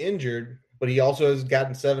probably injured, but he also has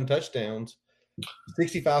gotten 7 touchdowns,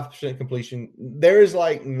 65% completion. There is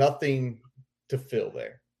like nothing to fill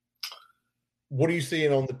there. What are you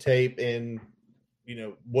seeing on the tape, and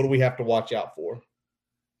what do we have to watch out for?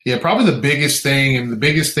 Yeah, probably the biggest thing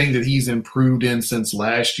that he's improved in since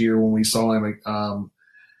last year when we saw him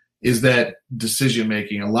is that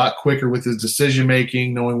decision-making. A lot quicker with his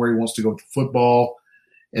decision-making, knowing where he wants to go with the football.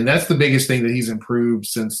 And that's the biggest thing that he's improved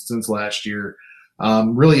since last year.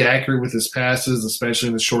 Really accurate with his passes, especially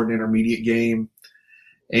in the short and intermediate game.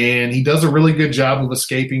 And he does a really good job of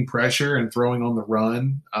escaping pressure and throwing on the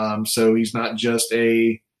run. So he's not just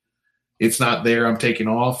it's not there, I'm taking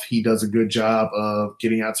off. He does a good job of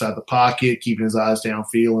getting outside the pocket, keeping his eyes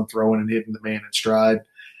downfield, and throwing and hitting the man in stride.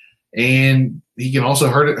 And he can also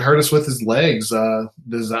hurt us with his legs,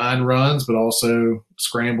 design runs, but also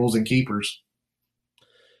scrambles and keepers.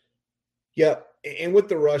 Yeah, and with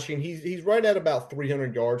the rushing, he's right at about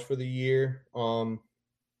 300 yards for the year.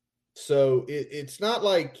 So it's not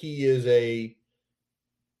like he is a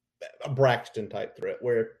Braxton type threat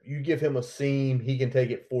where you give him a seam, he can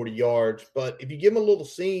take it 40 yards. But if you give him a little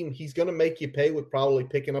seam, he's going to make you pay with probably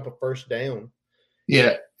picking up a first down.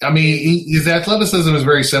 Yeah, I mean, his athleticism is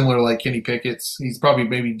very similar like Kenny Pickett's. He's probably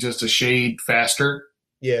maybe just a shade faster.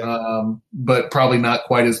 Yeah. But probably not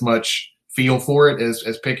quite as much feel for it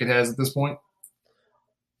as Pickett has at this point.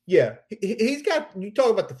 Yeah, he's got – you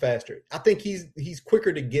talk about the faster. I think he's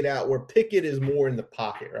quicker to get out, where Pickett is more in the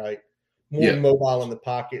pocket, right? More mobile in the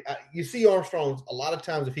pocket. You see Armstrong, a lot of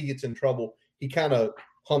times if he gets in trouble, he kind of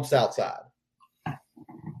humps outside.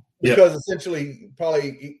 Because essentially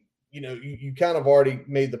probably – you kind of already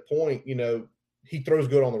made the point, he throws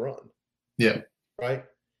good on the run. Yeah. Right?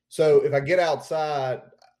 So if I get outside,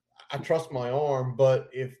 I trust my arm, but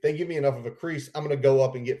if they give me enough of a crease, I'm going to go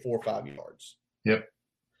up and get 4 or 5 yards. Yep.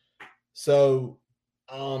 So,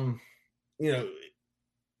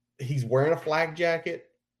 he's wearing a flak jacket,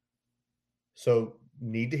 so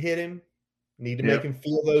need to hit him, need to make him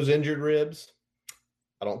feel those injured ribs.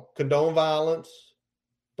 I don't condone violence,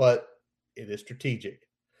 but it is strategic.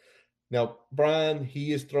 Now, Brian,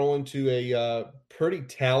 he is throwing to a pretty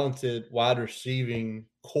talented wide receiving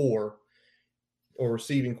core or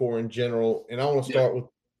receiving core in general. And I want to start with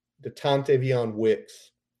the Dontavion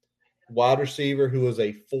Wicks, wide receiver who was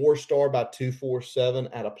a 4-star by 247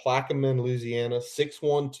 out of Plaquemine, Louisiana,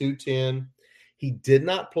 6'1", 210. He did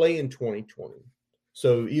not play in 2020.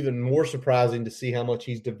 So even more surprising to see how much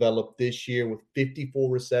he's developed this year with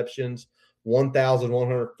 54 receptions,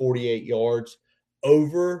 1,148 yards,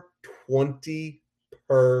 over 20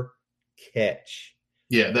 per catch.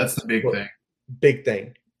 Yeah, that's the big thing. Big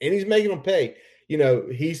thing. And he's making them pay.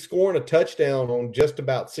 He's scoring a touchdown on just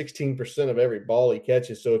about 16% of every ball he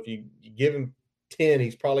catches. So if you give him 10,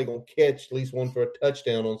 he's probably going to catch at least one for a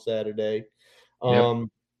touchdown on Saturday. And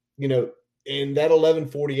that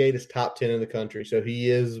 1148 is top 10 in the country. So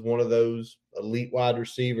he is one of those elite wide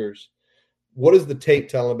receivers. What is the tape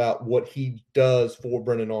telling about what he does for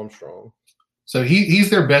Brennan Armstrong? So he's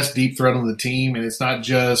their best deep threat on the team, and it's not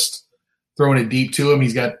just throwing it deep to him.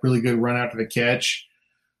 He's got really good run after the catch.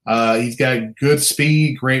 He's got good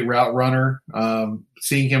speed, great route runner.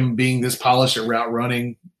 Seeing him being this polished at route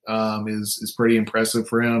running is pretty impressive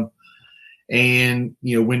for him. And,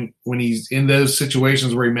 when he's in those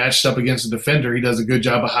situations where he matches up against a defender, he does a good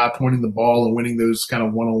job of high pointing the ball and winning those kind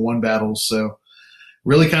of one-on-one battles. So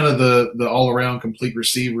really kind of the all-around complete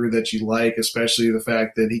receiver that you like, especially the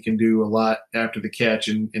fact that he can do a lot after the catch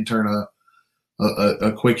and turn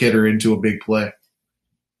a quick hitter into a big play.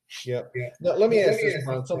 Yeah. Now, let me ask this,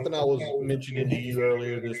 Brian. Something I was mentioning to you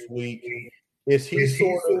earlier this week. Is he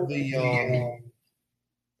sort of the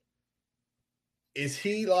is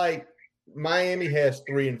he like Miami has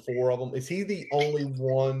 3 and 4 of them? Is he the only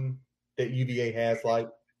one that UVA has like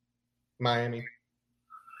Miami?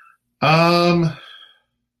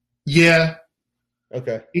 Yeah.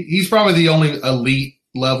 Okay. He's probably the only elite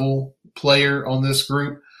level player on this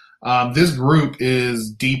group. This group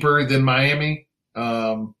is deeper than Miami,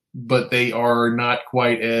 but they are not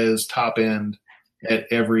quite as top end at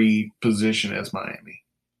every position as Miami.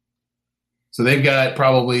 So they've got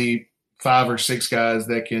probably 5 or 6 guys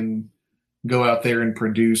that can go out there and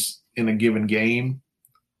produce in a given game.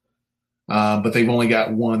 But they've only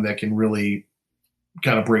got one that can really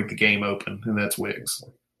kind of break the game open, and that's Wiggs.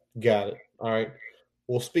 Got it. All right.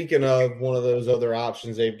 Well, speaking of one of those other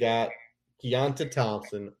options, they've got Keontae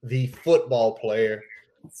Thompson, the football player.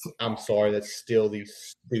 I'm sorry, that's still the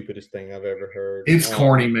stupidest thing I've ever heard. It's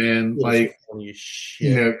corny, man. Like, corny as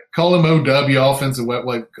shit. Call him OW offensive,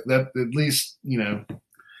 like that. At least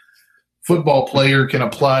football player can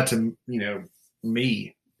apply to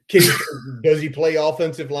me. Does he play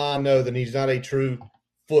offensive line? No, then he's not a true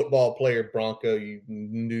football player, Bronco, you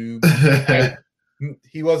noob.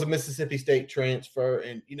 He was a Mississippi State transfer,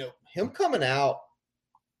 and him coming out,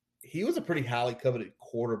 he was a pretty highly coveted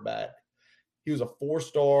quarterback. He was a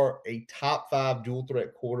 4-star, a top 5 dual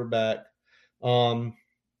threat quarterback, and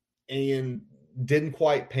didn't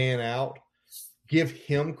quite pan out. Give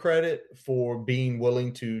him credit for being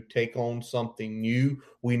willing to take on something new.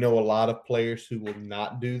 We know a lot of players who will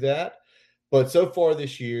not do that. But so far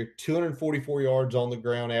this year, 244 yards on the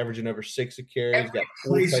ground, averaging over 6 a carry. He's got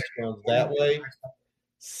 4 touchdowns that way.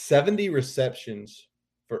 70 receptions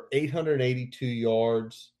for 882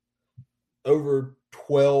 yards, over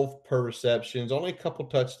 12 per receptions, only a couple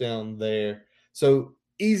touchdowns there. So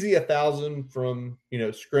easy 1,000 from,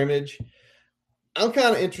 scrimmage. I'm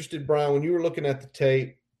kind of interested, Brian, when you were looking at the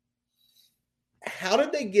tape, how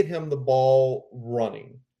did they get him the ball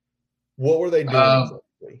running? What were they doing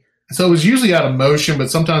exactly? So it was usually out of motion, but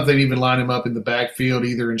sometimes they'd even line him up in the backfield,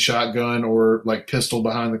 either in shotgun or like pistol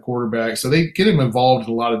behind the quarterback. So they get him involved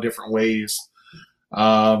in a lot of different ways.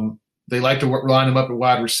 They like to line him up at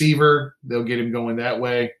wide receiver. They'll get him going that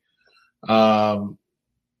way.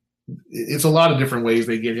 It's a lot of different ways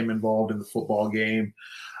they get him involved in the football game.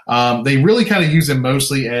 They really kind of use him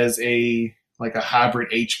mostly as a hybrid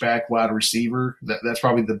H-back wide receiver. That's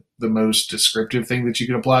probably the most descriptive thing that you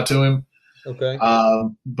could apply to him. Okay.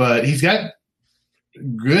 But he's got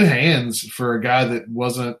good hands for a guy that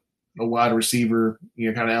wasn't a wide receiver,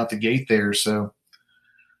 kind of out the gate there. So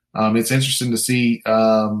it's interesting to see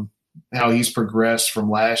how he's progressed from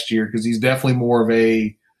last year, because he's definitely more of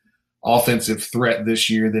a offensive threat this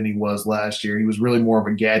year than he was last year. He was really more of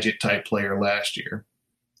a gadget type player last year.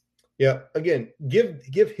 Yeah. Again,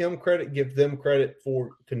 give him credit, give them credit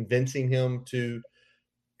for convincing him to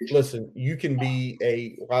listen. You can be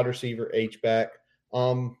a wide receiver H-back.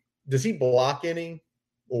 Does he block any?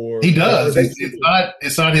 Or he does.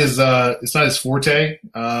 It's not his forte.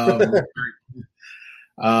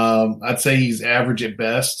 I'd say he's average at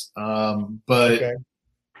best. But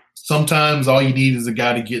sometimes all you need is a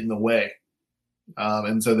guy to get in the way.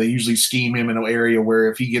 And so they usually scheme him in an area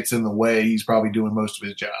where if he gets in the way, he's probably doing most of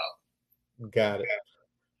his job. Got it.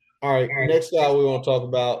 All right. Next guy we want to talk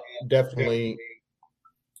about definitely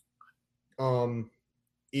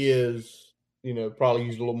is, probably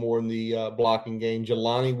used a little more in the blocking game.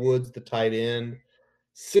 Jelani Woods, the tight end,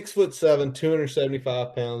 6'7",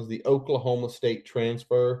 275 pounds. The Oklahoma State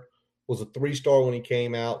transfer, was a 3-star when he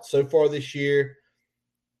came out. So far this year,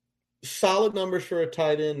 solid numbers for a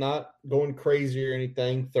tight end, not going crazy or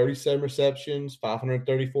anything. 37 receptions,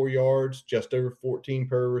 534 yards, just over 14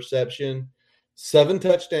 per reception, 7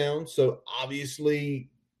 touchdowns. So obviously,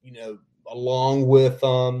 along with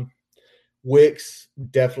Wicks,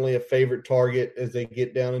 definitely a favorite target as they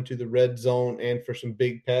get down into the red zone and for some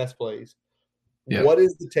big pass plays. Yeah. What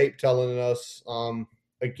is the tape telling us?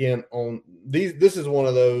 Again, on these, this is one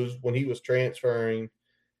of those when he was transferring,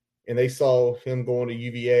 and they saw him going to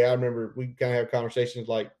UVA, I remember we kind of have conversations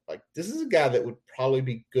like this is a guy that would probably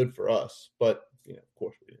be good for us, but of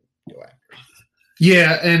course we didn't go after him.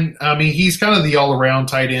 Yeah, and I mean he's kind of the all-around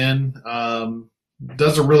tight end.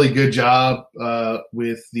 Does a really good job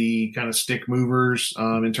with the kind of stick movers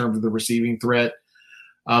in terms of the receiving threat.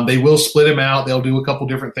 They will split him out. They'll do a couple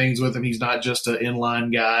different things with him. He's not just an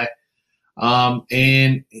inline guy.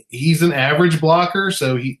 And he's an average blocker,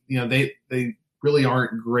 so they really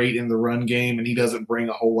aren't great in the run game, and he doesn't bring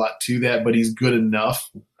a whole lot to that, but he's good enough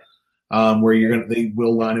where they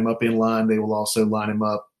will line him up in line. They will also line him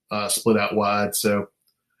up split out wide. So,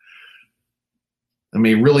 I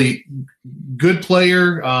mean, really good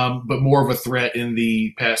player, but more of a threat in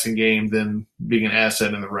the passing game than being an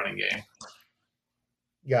asset in the running game.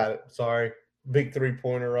 Got it. Sorry. Big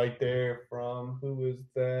 3-pointer right there from – who was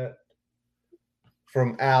that?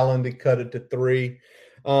 From Allen to cut it to 3.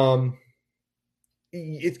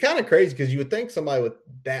 It's kind of crazy because you would think somebody with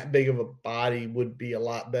that big of a body would be a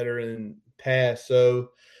lot better in pass.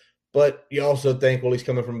 But you also think, well, he's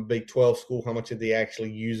coming from a Big 12 school. How much did they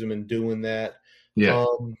actually use him in doing that? Yeah.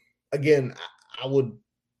 Again, I would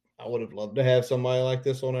have loved to have somebody like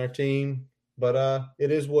this on our team, but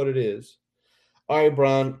it is what it is. All right,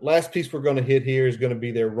 Brian, last piece we're going to hit here is going to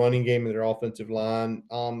be their running game and their offensive line.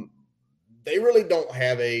 They really don't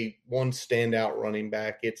have one standout running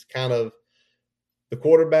back. It's kind of the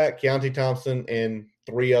quarterback, Keontae Thompson, and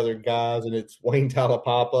 3 other guys, and it's Wayne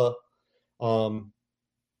Talapapa,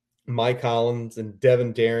 Mike Hollins, and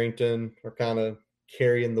Devin Darrington are kind of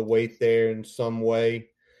carrying the weight there in some way.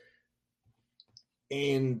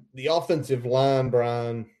 And the offensive line,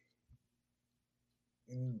 Brian,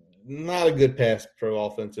 not a good pass pro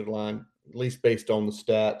offensive line, at least based on the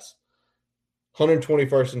stats.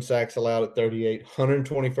 121st in sacks allowed at 38,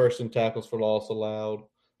 121st in tackles for loss allowed.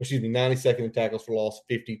 92nd in tackles for loss,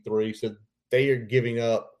 53. So they are giving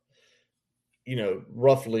up,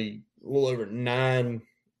 roughly a little over 9,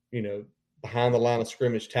 behind the line of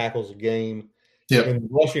scrimmage tackles a game. Yep. And the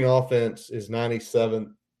rushing offense is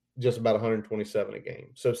 97, just about 127 a game.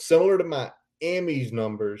 So similar to Miami's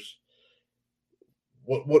numbers,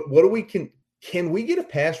 what do we can we get a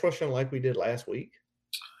pass rush on like we did last week?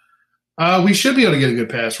 We should be able to get a good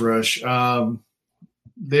pass rush.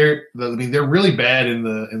 They're really bad in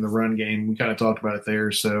the run game. We kind of talked about it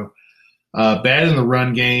there. So bad in the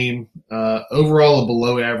run game. Overall, a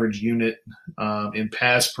below average unit in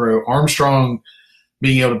pass pro. Armstrong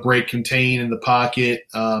being able to break contain in the pocket,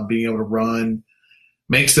 being able to run,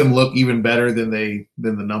 makes them look even better than the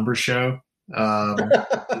numbers show.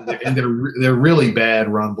 And they're really bad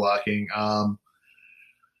run blocking.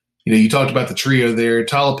 You talked about the trio there.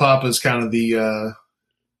 Talapapa is kind of the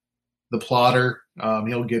plotter.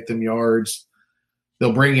 He'll get them yards.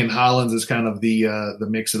 They'll bring in Hollins as kind of the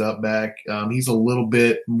mix it up back. He's a little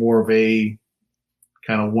bit more of a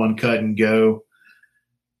kind of one cut and go,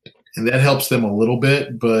 and that helps them a little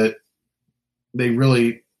bit. But they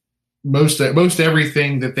really most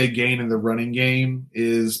everything that they gain in the running game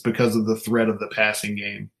is because of the threat of the passing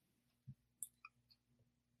game.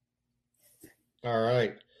 All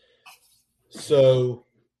right. So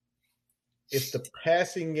if the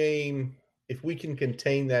passing game, if we can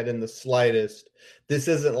contain that in the slightest, this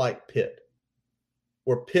isn't like Pitt.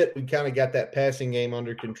 Where Pitt, we kind of got that passing game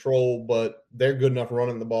under control, but they're good enough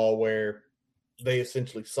running the ball where they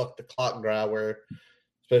essentially suck the clock dry, where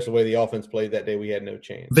especially the way the offense played that day, we had no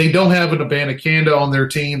chance. They don't have an Abanikanda on their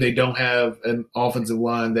team. They don't have an offensive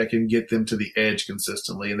line that can get them to the edge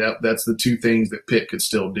consistently. And that's the 2 things that Pitt could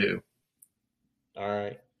still do. All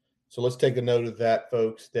right. So let's take a note of that,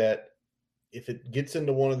 folks, that if it gets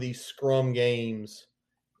into one of these scrum games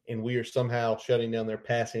and we are somehow shutting down their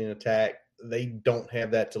passing attack, they don't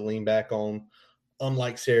have that to lean back on,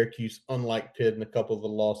 unlike Syracuse, unlike Pitt, and a couple of the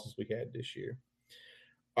losses we had this year.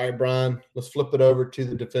 All right, Brian, let's flip it over to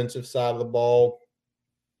the defensive side of the ball.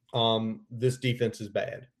 This defense is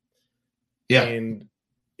bad. Yeah. And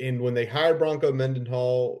when they hired Bronco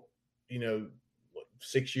Mendenhall,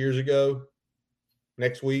 6 years ago,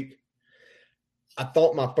 next week,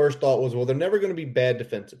 my first thought was, well, they're never going to be bad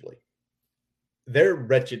defensively. They're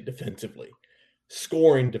wretched defensively.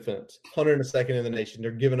 Scoring defense, 102nd in the nation.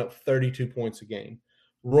 They're giving up 32 points a game.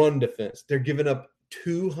 Run defense, they're giving up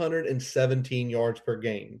 217 yards per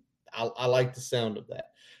game. I like the sound of that.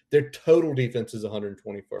 Their total defense is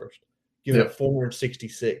 121st, giving up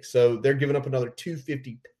 466. So they're giving up another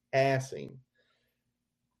 250 passing.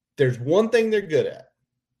 There's one thing they're good at,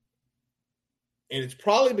 and it's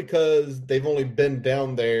probably because they've only been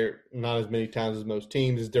down there not as many times as most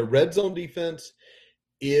teams, is their red zone defense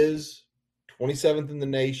is 27th in the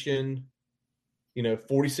nation,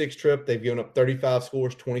 46 trip. They've given up 35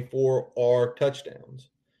 scores, 24 are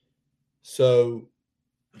touchdowns. So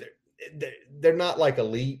they're not like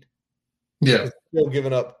elite. Yeah. Still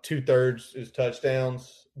giving up 2/3 is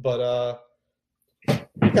touchdowns. But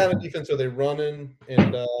what kind of defense are they running?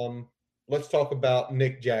 And let's talk about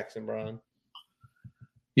Nick Jackson, Brian.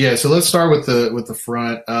 Yeah, so let's start with the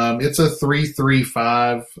front. It's a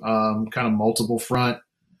 3-3-5, kind of multiple front.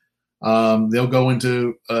 They'll go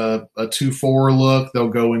into a 2-4 look. They'll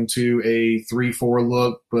go into a 3-4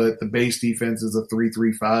 look, but the base defense is a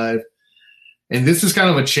 3-3-5. And this is kind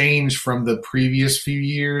of a change from the previous few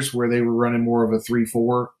years where they were running more of a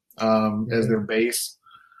 3-4 as their base.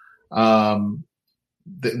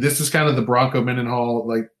 This is kind of the Bronco Mendenhall,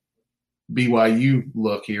 like BYU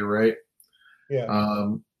look here, right? Yeah.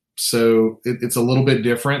 So it's a little bit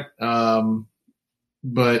different.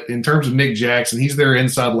 But in terms of Nick Jackson, he's their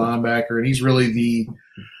inside linebacker, and he's really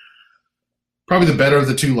probably the better of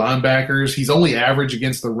the two linebackers. He's only average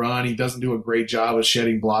against the run. He doesn't do a great job of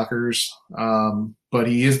shedding blockers, but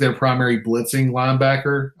he is their primary blitzing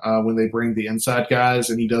linebacker when they bring the inside guys,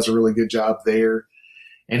 and he does a really good job there.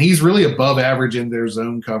 And he's really above average in their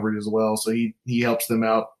zone coverage as well, so he helps them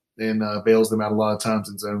out and bails them out a lot of times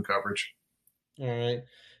in zone coverage. All right.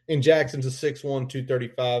 And Jackson's a 6'1",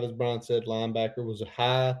 235, as Brian said, linebacker, was a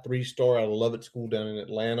high 3-star out of Lovett School down in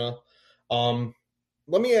Atlanta.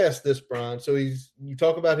 Let me ask this, Brian. So you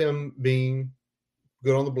talk about him being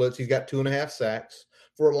good on the blitz. He's got 2.5 sacks.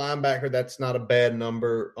 For a linebacker, that's not a bad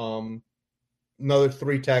number. Another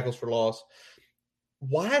 3 tackles for loss.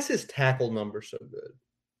 Why is his tackle number so good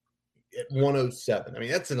at 107? I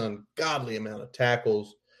mean, that's an ungodly amount of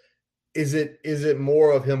tackles. Is it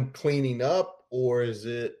more of him cleaning up, or is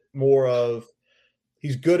it more of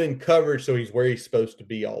he's good in coverage, so he's where he's supposed to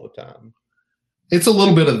be all the time? It's a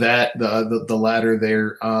little bit of that, the latter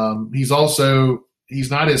there.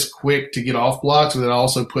 He's not as quick to get off blocks, but it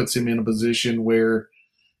also puts him in a position where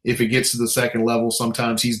if it gets to the second level,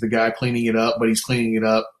 sometimes he's the guy cleaning it up, but he's cleaning it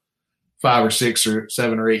up 5 or 6 or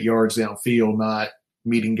 7 or 8 yards downfield, not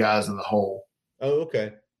meeting guys in the hole. Oh,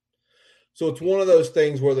 okay. So it's one of those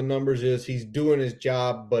things where the numbers is he's doing his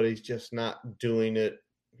job, but he's just not doing it.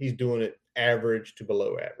 He's doing it average to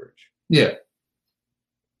below average. Yeah.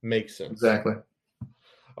 Makes sense. Exactly.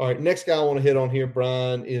 All right, next guy I want to hit on here,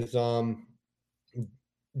 Brian, is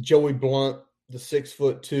Joey Blunt, the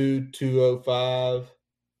 6'2", 205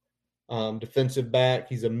 defensive back.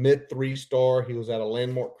 He's a mid 3-star. He was at a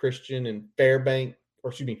Landmark Christian in Fairburn,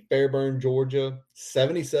 Georgia.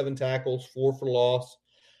 77 tackles, 4 for loss.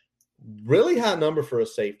 Really high number for a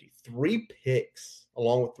safety. 3 picks,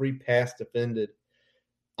 along with 3 pass defended.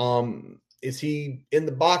 Is he in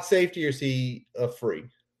the box safety, or is he a free?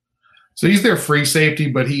 So he's their free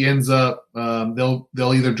safety, but he ends up they'll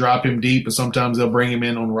either drop him deep, but sometimes they'll bring him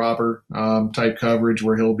in on robber type coverage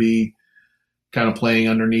where he'll be kind of playing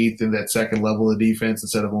underneath in that second level of defense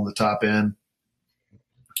instead of on the top end.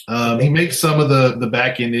 He makes some of the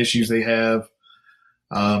back end issues they have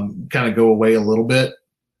kind of go away a little bit,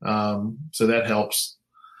 so that helps.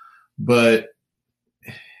 But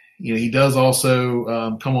he does also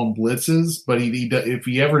come on blitzes, but if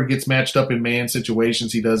he ever gets matched up in man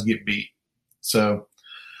situations, he does get beat. So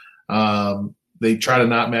they try to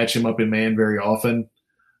not match him up in man very often,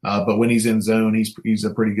 but when he's in zone, he's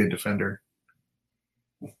a pretty good defender.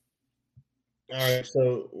 All right,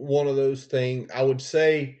 so one of those things, I would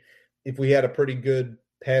say if we had a pretty good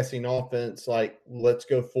passing offense, like let's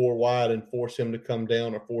go 4 wide and force him to come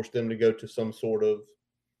down, or force them to go to some sort of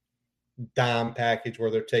dime package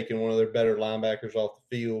where they're taking one of their better linebackers off the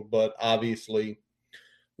field. But obviously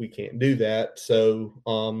we can't do that. So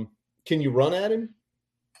can you run at him?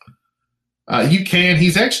 You can.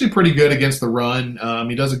 He's actually pretty good against the run.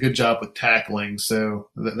 He does a good job with tackling, so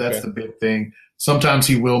that's the big thing. Sometimes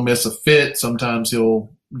he will miss a fit. Sometimes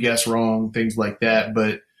he'll guess wrong, things like that.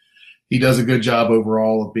 But he does a good job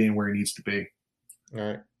overall of being where he needs to be. All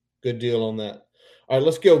right. Good deal on that. All right,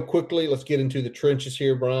 let's go quickly. Let's get into the trenches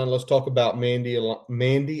here, Brian. Let's talk about Mandy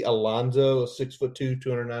Alonzo, a 6'2",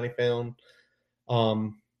 290-pound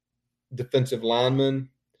defensive lineman,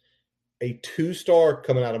 a 2-star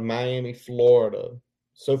coming out of Miami, Florida.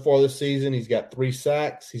 So far this season, he's got 3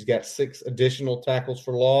 sacks. He's got 6 additional tackles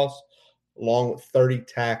for loss, along with 30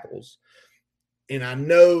 tackles. And I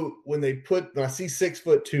know when I see 6',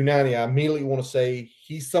 290, I immediately want to say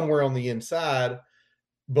he's somewhere on the inside.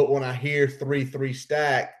 But when I hear 3-3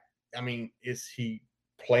 stack, I mean, is he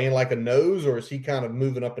playing like a nose, or is he kind of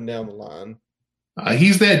moving up and down the line?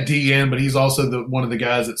 He's that DN, but he's also one of the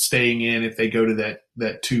guys that's staying in if they go to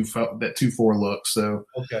that 2-4 look. So,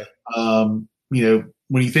 okay,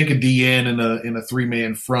 when you think of DN in a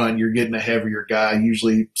 3-man front, you're getting a heavier guy,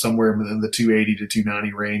 usually somewhere in the 280 to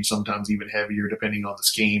 290 range, sometimes even heavier depending on the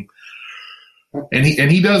scheme. And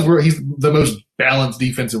he does work. He's the most balanced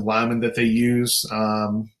defensive lineman that they use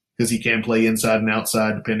because he can play inside and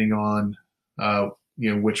outside depending on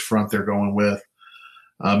which front they're going with.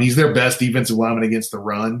 He's their best defensive lineman against the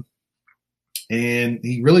run, and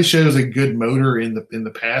he really shows a good motor in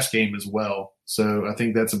the pass game as well. So I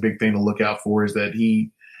think that's a big thing to look out for, is that he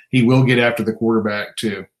will get after the quarterback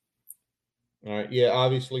too. All right. Yeah,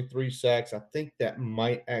 obviously 3 sacks. I think that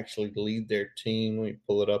might actually lead their team. Let me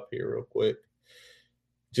pull it up here real quick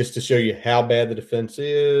just to show you how bad the defense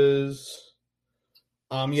is.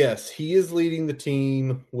 Yes, he is leading the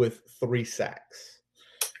team with 3 sacks.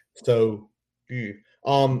 So,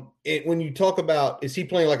 when you talk about, is he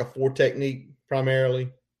playing like a 4 technique primarily?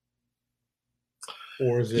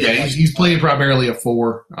 Or is it? Yeah, he's playing primarily a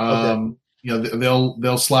 4. Okay.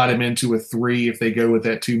 They'll slide him into a 3 if they go with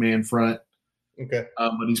that 2-man front. Okay.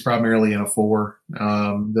 But he's primarily in a 4.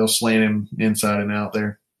 They'll slant him inside and out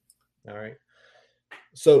there. All right.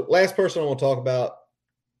 So last person I want to talk about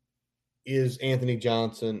is Anthony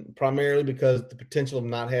Johnson, primarily because the potential of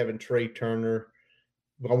not having Trey Turner.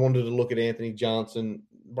 But I wanted to look at Anthony Johnson.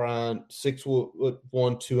 Brian,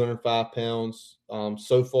 6'1", 205 pounds.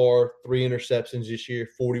 So far, 3 interceptions this year,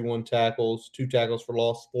 41 tackles, 2 tackles for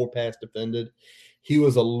loss, 4 pass defended. He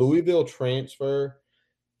was a Louisville transfer,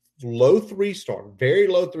 low 3-star, very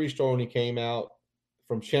low 3-star when he came out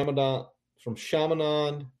from Chaminade.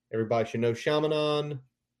 Everybody should know Chaminade.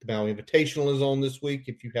 The Maui Invitational is on this week.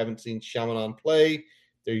 If you haven't seen Chaminade play,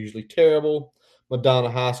 they're usually terrible. Madonna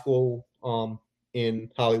High School in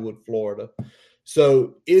Hollywood, Florida.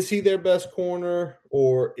 So is he their best corner,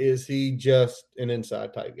 or is he just an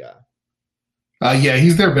inside type guy? Yeah,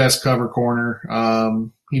 he's their best cover corner.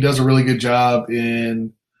 He does a really good job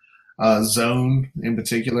in zone in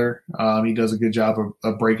particular. He does a good job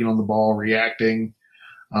of breaking on the ball, reacting.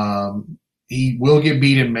 He will get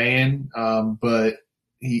beat in man, but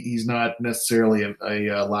he's not necessarily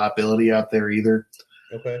a liability out there either.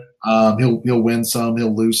 Okay. He'll win some,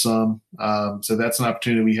 he'll lose some. So that's an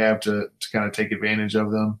opportunity we have to kind of take advantage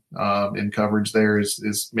of them in coverage. There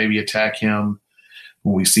is maybe attack him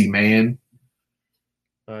when we see man.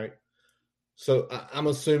 All right. So I'm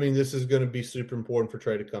assuming this is going to be super important for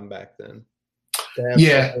Trey to come back then.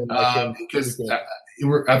 Yeah, because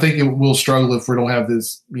I think it will struggle if we don't have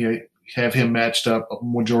this, have him matched up a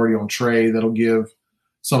majority on Trey. That'll give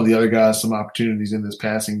some of the other guys some opportunities in this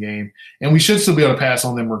passing game. And we should still be able to pass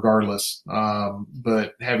on them regardless.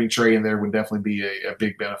 But having Trey in there would definitely be a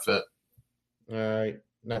big benefit. All right.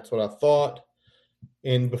 That's what I thought.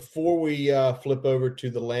 And before we flip over to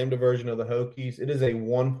the Lambda version of the Hokies, it is a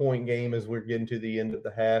 1-point game as we're getting to the end of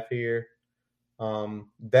the half here.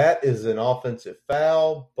 That is an offensive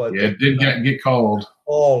foul, but yeah, it did get called.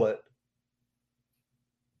 Call it.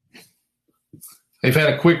 They've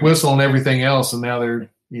had a quick whistle on everything else, and now they're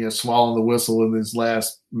swallowing the whistle in this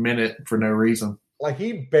last minute for no reason. Like,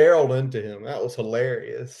 he barreled into him. That was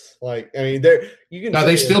hilarious. Like, I mean, you can. No,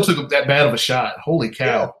 they still took that bad of a shot. Holy cow!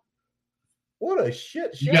 Yeah. What a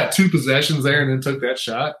shit shot! You got 2 possessions there, and then took that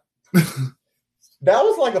shot. That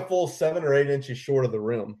was like a full 7 or 8 inches short of the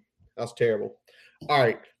rim. That's terrible. All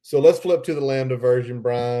right, so let's flip to the Lambda version,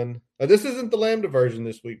 Brian. This isn't the Lambda version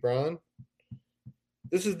this week, Brian.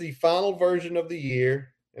 This is the final version of the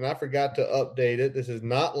year, and I forgot to update it. This is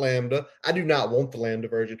not Lambda. I do not want the Lambda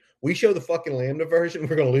version. We show the fucking Lambda version,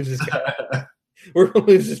 we're going to lose this game. We're going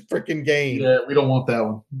to lose this freaking game. Yeah, we don't want that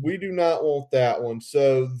one. We do not want that one.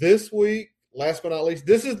 So this week, last but not least,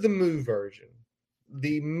 this is the Moo version.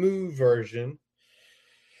 The Moo version.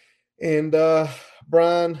 And,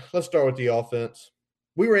 Brian, let's start with the offense.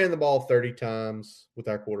 We ran the ball 30 times with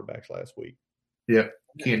our quarterbacks last week. Yeah,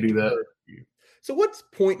 can't do that. So what's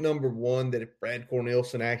point number 1 that if Brad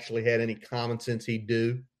Cornelison actually had any common sense he'd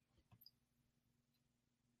do?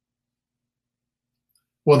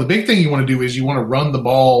 Well, the big thing you want to do is you want to run the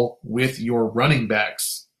ball with your running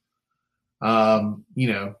backs.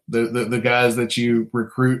 The guys that you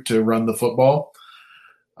recruit to run the football.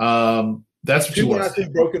 That's what you want to do. He's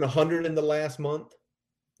broken 100 in the last month.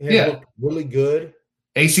 He looked really good.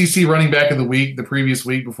 ACC running back of the week the previous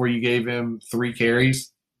week before you gave him 3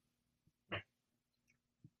 carries.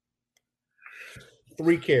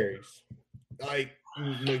 3 carries. Like,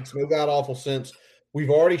 makes no god awful sense. We've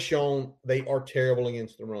already shown they are terrible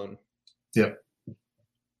against the run. Yep.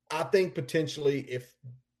 I think potentially if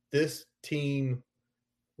this team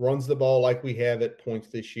runs the ball like we have at points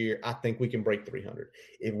this year, I think we can break 300.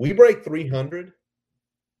 If we break 300,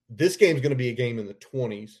 this game's going to be a game in the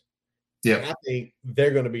 20s. Yeah. And I think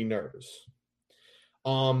they're going to be nervous.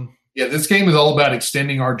 Yeah, this game is all about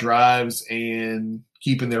extending our drives and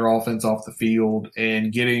keeping their offense off the field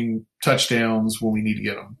and getting touchdowns when we need to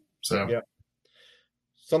get them. So, yep.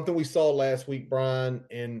 Something we saw last week, Brian,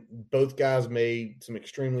 and both guys made some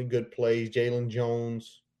extremely good plays. Jalen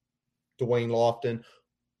Jones, Dwayne Lofton.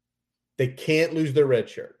 They can't lose their red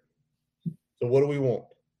shirt. So what do we want?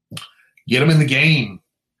 Get them in the game.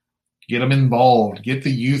 Get them involved. Get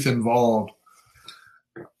the youth involved.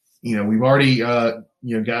 We've already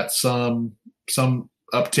got some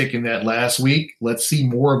uptick in that last week. Let's see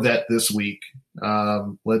more of that this week.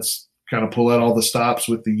 Let's kind of pull out all the stops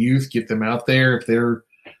with the youth, get them out there. If they're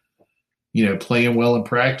playing well in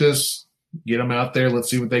practice, get them out there. Let's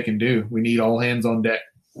see what they can do. We need all hands on deck.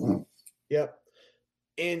 Yep.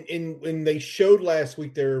 And they showed last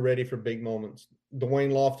week they were ready for big moments.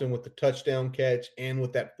 Dwayne Lofton with the touchdown catch and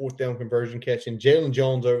with that fourth down conversion catch, and Jalen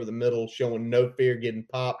Jones over the middle showing no fear, getting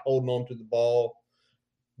popped, holding on to the ball,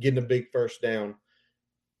 getting a big first down.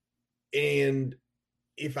 And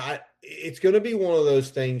it's going to be one of those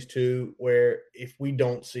things too, where if we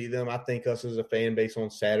don't see them, I think us as a fan base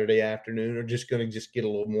on Saturday afternoon are just going to get a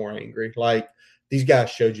little more angry. Like, these guys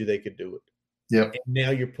showed you they could do it. Yep. And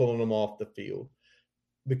now you're pulling them off the field.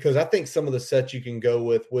 Because I think some of the sets you can go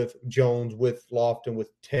with Jones, with Lofton,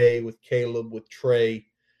 with Tay, with Caleb, with Trey,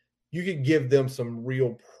 you could give them some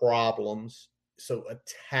real problems. So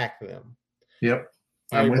attack them. Yep.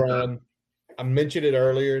 All right, Brian, I mentioned it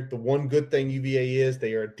earlier. The one good thing UVA is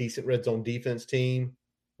they are a decent red zone defense team.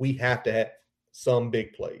 We have to have some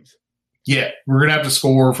big plays. Yeah, we're going to have to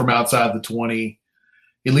score from outside the 20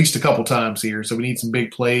 at least a couple times here. So we need some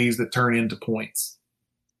big plays that turn into points.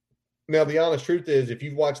 Now, the honest truth is, if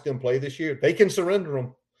you've watched them play this year, they can surrender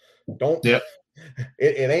them. Don't. Yep.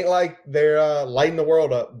 It ain't like they're lighting the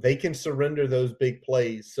world up. They can surrender those big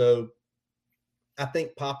plays. So I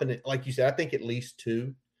think popping it, like you said, I think at least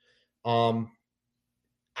 2.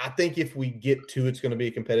 I think if we get 2, it's going to be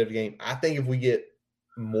a competitive game. I think if we get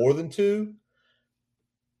more than 2,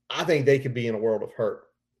 I think they could be in a world of hurt.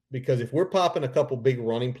 Because if we're popping a couple big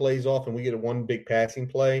running plays off and we get one big passing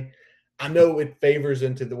play, I know it favors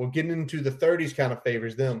we're getting into the 30s kind of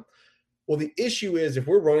favors them. Well, the issue is if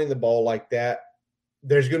we're running the ball like that,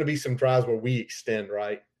 there's going to be some drives where we extend,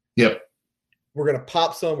 right? Yep. We're going to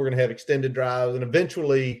pop some. We're going to have extended drives, and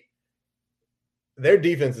eventually their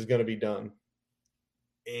defense is going to be done.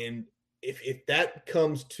 And if that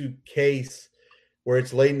comes to case where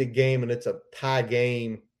it's late in the game and it's a tie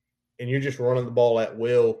game and you're just running the ball at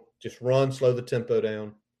will, just run, slow the tempo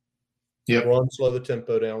down. Yep. Run, slow the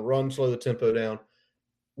tempo down. Run, slow the tempo down.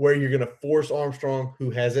 Where you're going to force Armstrong,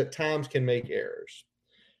 who has at times can make errors.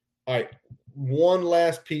 All right, one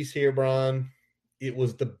last piece here, Brian. It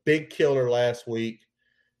was the big killer last week,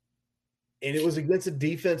 and it was against a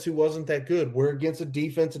defense who wasn't that good. We're against a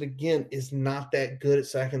defense that, again, is not that good at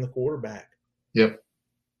sacking the quarterback. Yep.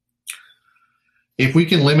 If we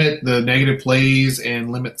can limit the negative plays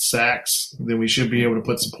and limit sacks, then we should be able to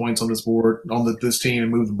put some points on this board, on this team,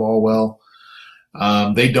 and move the ball well.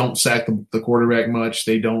 They don't sack the quarterback much.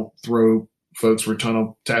 They don't throw folks for a ton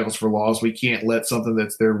of tackles for loss. We can't let something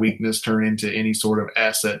that's their weakness turn into any sort of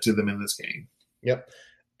asset to them in this game. Yep.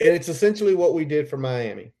 And it's essentially what we did for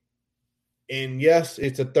Miami. And, yes,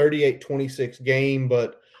 it's a 38-26 game,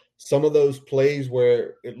 but some of those plays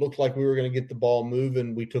where it looked like we were going to get the ball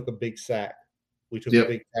moving, we took a big sack. We took a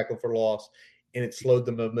big tackle for loss, and it slowed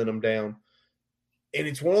the momentum down. And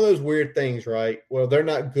it's one of those weird things, right? Well, they're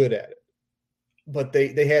not good at it, but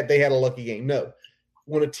they had a lucky game. No.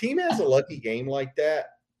 When a team has a lucky game like that,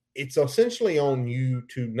 it's essentially on you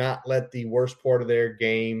to not let the worst part of their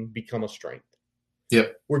game become a strength.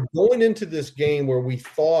 Yep. We're going into this game where we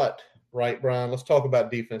thought, right, Brian, let's talk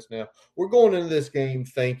about defense now. We're going into this game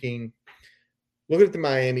thinking, looking at the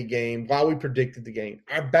Miami game, while we predicted the game,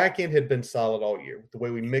 our back end had been solid all year with the way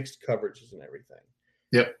we mixed coverages and everything.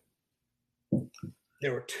 Yep.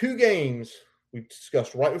 There were 2 games we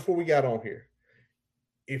discussed right before we got on here.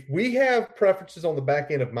 If we have preferences on the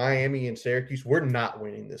back end of Miami and Syracuse, we're not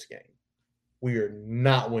winning this game. We are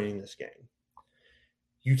not winning this game.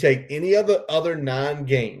 You take any of the other 9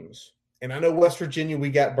 games, and I know West Virginia, we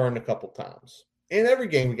got burned a couple times. In every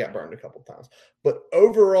game, we got burned a couple times. But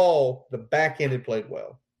overall, the back end had played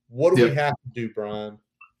well. What do we have to do, Brian?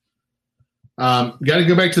 Got to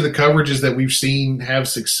go back to the coverages that we've seen have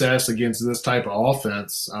success against this type of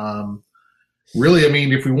offense. Really, I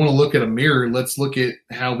mean, if we want to look at a mirror, let's look at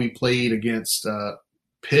how we played against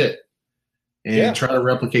Pitt and try to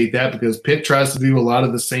replicate that, because Pitt tries to do a lot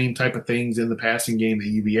of the same type of things in the passing game that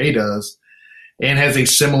UVA does. and has a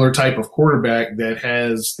similar type of quarterback that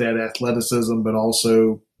has that athleticism, but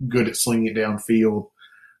also good at slinging it downfield,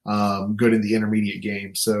 good in the intermediate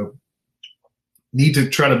game. So need to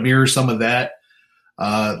try to mirror some of that.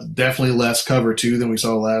 Definitely less cover 2 than we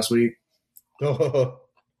saw last week.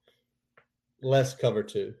 Less cover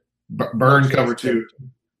 2. Burn cover 2.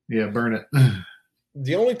 Yeah, burn it.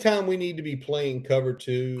 The only time we need to be playing cover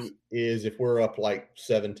 2 is if we're up like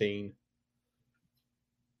 17.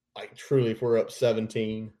 Like truly, if we're up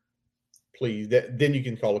 17, please. Then you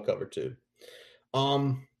can call a cover 2.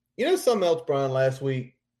 Something else, Brian, last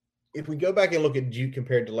week, if we go back and look at Duke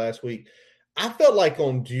compared to last week, I felt like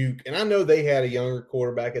on Duke, and I know they had a younger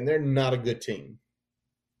quarterback, and they're not a good team.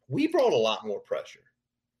 We brought a lot more pressure.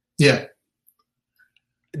 Yeah.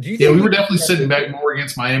 We were definitely sitting back more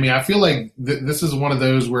against Miami. I feel like this is one of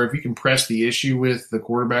those where if you can press the issue with the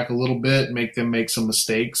quarterback a little bit, make them make some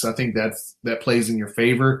mistakes, I think that plays in your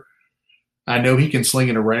favor. I know he can sling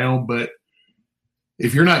it around, but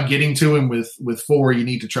if you're not getting to him with 4, you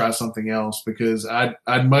need to try something else, because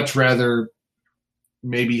I'd much rather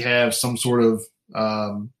maybe have some sort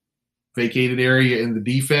of vacated area in the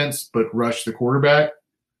defense but rush the quarterback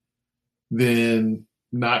than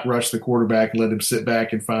not rush the quarterback and let him sit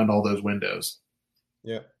back and find all those windows.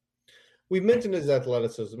 Yeah. We've mentioned his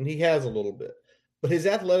athleticism, and he has a little bit. But his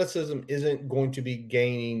athleticism isn't going to be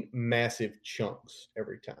gaining massive chunks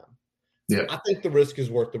every time. Yeah. I think the risk is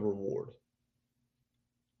worth the reward.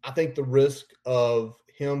 I think the risk of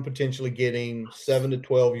him potentially getting 7 to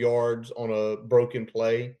 12 yards on a broken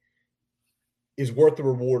play is worth the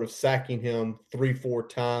reward of sacking him 3-4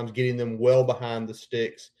 times, getting them well behind the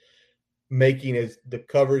sticks, making as the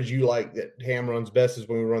coverage you like that Ham runs best is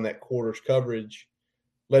when we run that quarters coverage.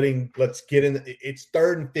 Let's get in. It's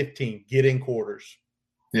 3rd and 15. Get in quarters.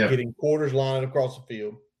 Yeah. Getting quarters lining across the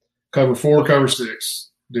field. Cover 4, cover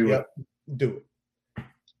 6. Do it.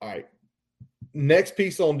 All right. Next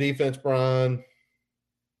piece on defense, Brian.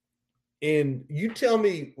 And you tell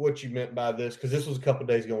me what you meant by this, because this was a couple of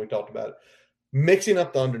days ago when we talked about it. Mixing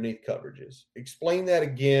up the underneath coverages. Explain that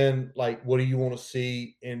again. Like, what do you want to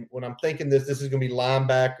see? And when I'm thinking this is going to be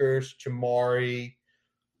linebackers, Chamari,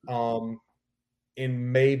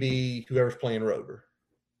 and maybe whoever's playing Rover.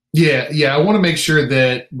 Yeah. I want to make sure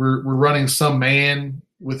that we're running some man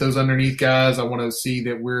with those underneath guys. I want to see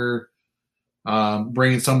that we're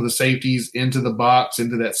bringing some of the safeties into the box,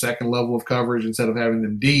 into that second level of coverage instead of having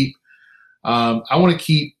them deep. I want to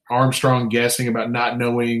keep Armstrong guessing about not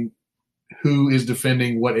knowing who is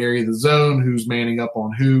defending what area of the zone, who's manning up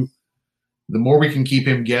on who. The more we can keep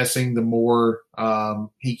him guessing, the more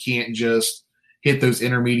he can't just hit those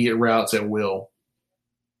intermediate routes at will.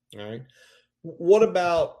 All right. What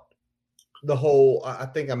about the whole – I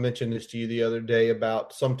think I mentioned this to you the other day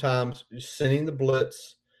about sometimes sending the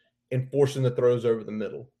blitz and forcing the throws over the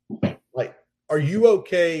middle. Like, are you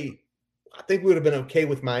okay – I think we would have been okay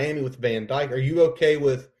with Miami with Van Dyke. Are you okay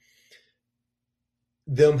with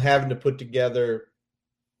them having to put together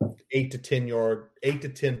 8 to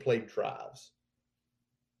 10 play drives?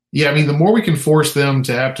 Yeah, I mean, the more we can force them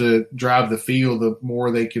to have to drive the field, the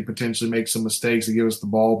more they could potentially make some mistakes and give us the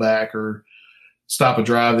ball back or stop a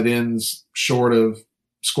drive that ends short of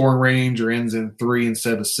scoring range or ends in 3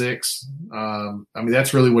 instead of 6. I mean,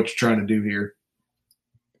 that's really what you're trying to do here.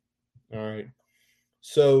 All right.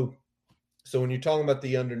 So when you're talking about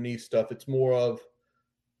the underneath stuff, it's more of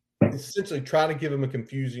essentially trying to give them a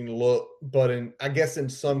confusing look. But I guess in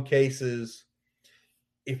some cases,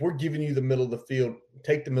 if we're giving you the middle of the field,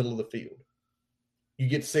 take the middle of the field. You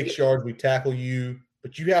get 6 yards, we tackle you,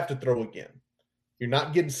 but you have to throw again. You're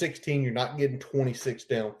not getting 16, you're not getting 26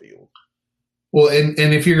 downfield. Well, and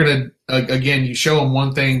if you're going to, again, you show them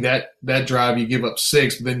one thing, that drive, you give up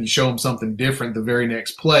 6, but then you show them something different the very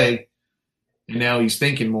next play, and now he's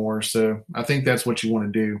thinking more. So I think that's what you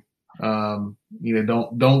want to do.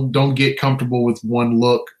 Don't get comfortable with one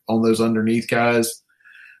look on those underneath guys.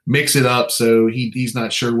 Mix it up so he's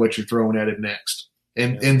not sure what you're throwing at him next.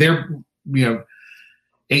 And they're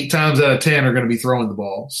 8 times out of 10 are going to be throwing the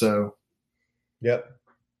ball. So, yep,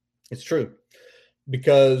 it's true.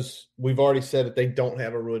 Because we've already said that they don't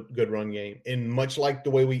have a good run game. And much like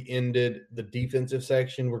the way we ended the defensive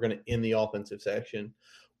section, we're going to end the offensive section.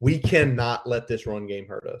 We cannot let this run game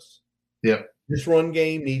hurt us. Yep. This run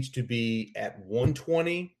game needs to be at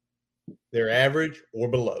 120, their average, or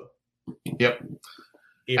below. Yep.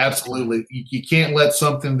 Absolutely. You can't let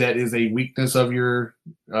something that is a weakness of your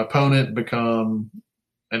opponent become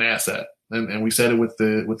an asset. And we said it with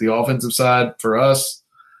the offensive side for us.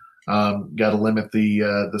 Got to limit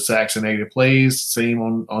the sacks and negative plays. Same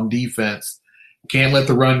on defense. Can't let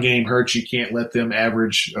the run game hurt you. Can't let them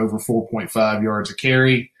average over 4.5 yards a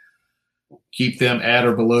carry. Keep them at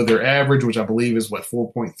or below their average, which I believe is,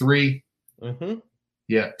 4.3? Mm-hmm.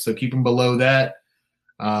 Yeah, so keep them below that.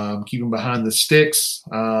 Keep them behind the sticks.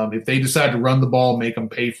 If they decide to run the ball, make them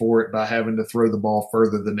pay for it by having to throw the ball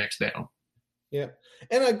further the next down. Yeah.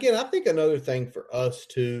 And again, I think another thing for us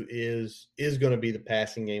too is going to be the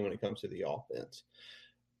passing game when it comes to the offense.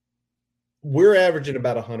 We're averaging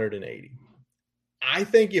about 180. I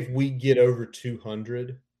think if we get over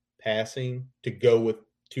 200 passing to go with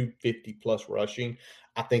 250 plus rushing,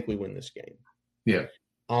 I think we win this game. Yeah.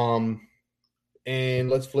 And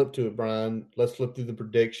let's flip to it, Brian. Let's flip through the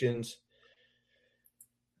predictions.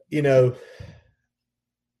 You know,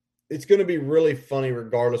 it's going to be really funny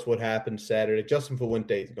regardless what happens Saturday. Justin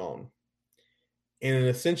Fuente is gone. And in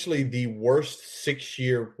essentially the worst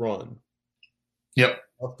 6-year run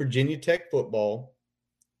of Virginia Tech football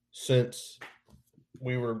since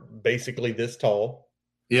we were basically this tall.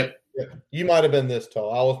 Yep. Yeah. You might have been this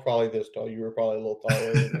tall. I was probably this tall. You were probably a little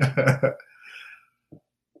taller.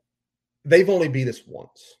 They've only beat us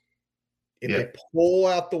once. If they pull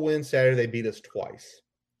out the win Saturday, they beat us twice.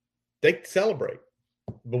 They celebrate.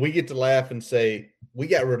 But we get to laugh and say, we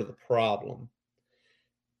got rid of the problem.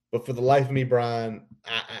 But for the life of me, Brian,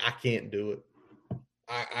 I can't do it.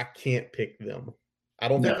 I can't pick them. I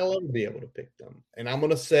don't think I'll ever be able to pick them. And I'm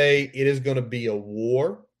going to say it is going to be a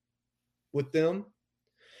war with them.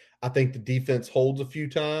 I think the defense holds a few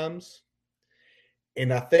times.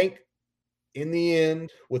 And I think in the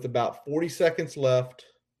end, with about 40 seconds left,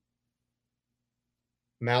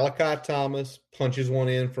 Malachi Thomas punches one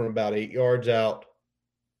in from about 8 yards out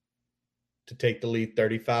to take the lead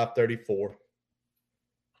 35-34.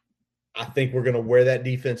 I think we're going to wear that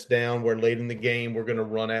defense down. We're late in the game. We're going to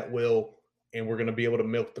run at will, and we're going to be able to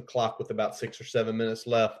milk the clock with about 6 or 7 minutes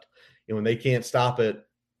left. And when they can't stop it,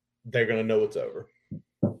 they're going to know it's over.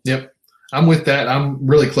 Yep. I'm with that. I'm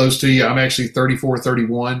really close to you. I'm actually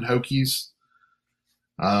 34-31 Hokies.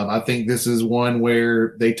 I think this is one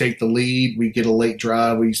where they take the lead. We get a late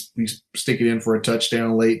drive. We stick it in for a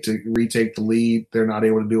touchdown late to retake the lead. They're not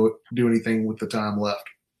able to do anything with the time left.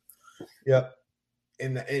 Yep.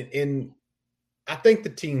 And I think the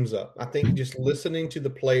team's up. I think just listening to the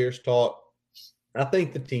players talk, I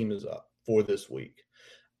think the team is up for this week.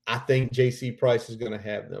 I think J.C. Price is going to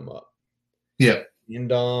have them up. Yeah.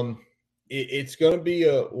 And it's going to be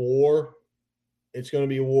a war. It's going to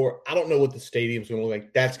be a war. I don't know what the stadium's going to look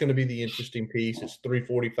like. That's going to be the interesting piece. It's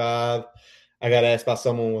 3:45. I got asked by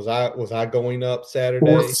someone, was I going up Saturday?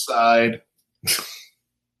 North side. Jesus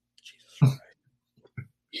Christ.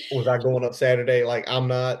 Was I going up Saturday? Like, I'm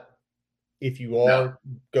not. If you are,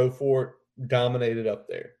 go for it. Dominate it up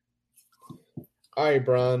there. All right,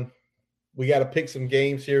 Brian. We got to pick some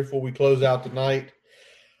games here before we close out tonight.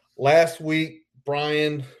 Last week,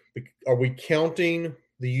 Brian, are we counting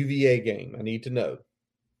the UVA game? I need to know.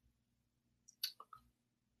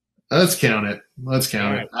 Let's count it.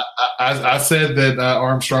 I said that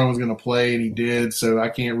Armstrong was going to play, and he did, so I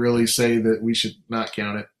can't really say that we should not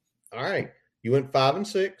count it. All right. You went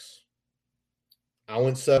 5-6. I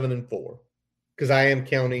went 7-4 because I am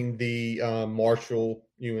counting the Marshall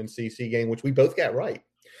UNCC game, which we both got right.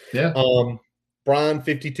 Yeah. Brian,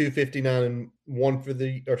 52-59 and 1 for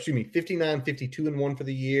the – or excuse me, 59-52 and 1 for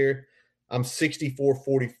the year. I'm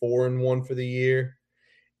 64-44 and 1 for the year.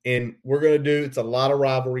 And we're going to do – it's a lot of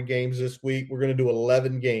rivalry games this week. We're going to do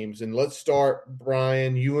 11 games. And let's start,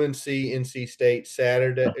 Brian, UNC, NC State,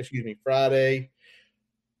 Friday.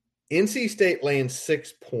 NC State laying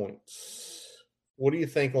 6 points. What do you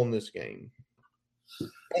think on this game?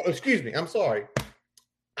 Oh, excuse me. I'm sorry.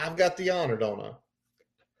 I've got the honor, don't I?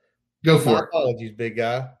 Go for it. Apologies, big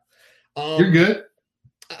guy. You're good.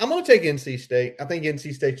 I'm going to take NC State. I think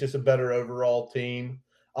NC State's just a better overall team.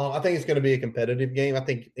 I think it's going to be a competitive game. I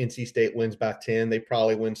think NC State wins by 10. They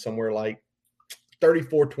probably win somewhere like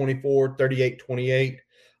 34-24,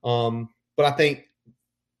 38-28. But I think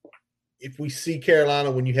if we see Carolina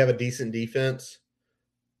when you have a decent defense,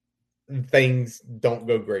 things don't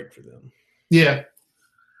go great for them. Yeah,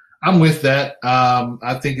 I'm with that.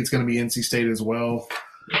 I think it's going to be NC State as well.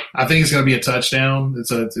 I think it's going to be a touchdown.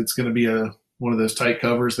 It's going to be one of those tight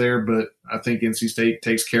covers there, but I think NC State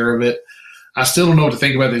takes care of it. I still don't know what to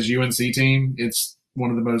think about this UNC team. It's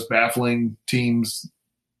one of the most baffling teams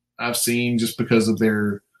I've seen just because of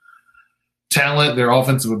their talent, their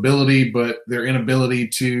offensive ability, but their inability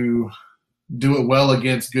to do it well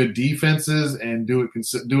against good defenses and do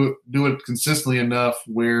it consistently enough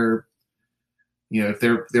where, you know, if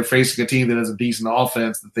they're facing a team that has a decent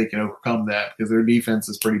offense, that they can overcome that because their defense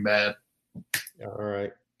is pretty bad. All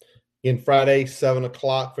right. In Friday, 7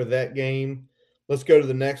 o'clock for that game. Let's go to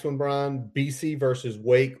the next one, Brian. BC versus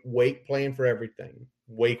Wake. Wake playing for everything.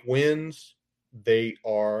 Wake wins. They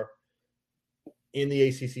are in the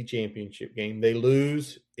ACC championship game. They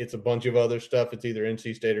lose. It's a bunch of other stuff. It's either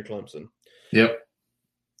NC State or Clemson. Yep.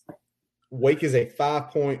 Wake is a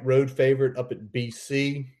 5-point road favorite up at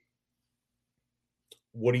BC.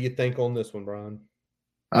 What do you think on this one, Brian?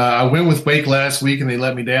 I went with Wake last week, and they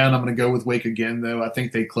let me down. I'm going to go with Wake again, though. I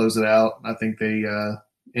think they close it out. I think they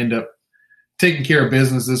end up taking care of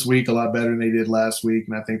business this week a lot better than they did last week,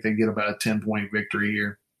 and I think they get about a 10-point victory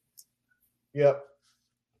here. Yep.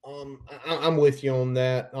 I'm with you on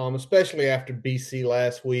that, especially after BC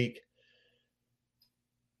last week.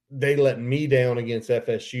 They let me down against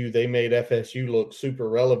FSU. They made FSU look super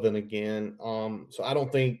relevant again. So I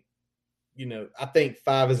don't think, I think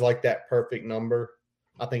 5 is like that perfect number.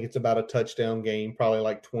 I think it's about a touchdown game, probably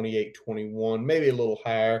like 28-21, maybe a little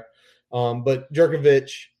higher. But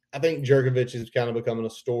Jurkovec, I think Jurkovec is kind of becoming a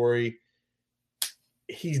story.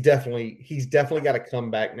 He's definitely got to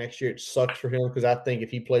come back next year. It sucks for him because I think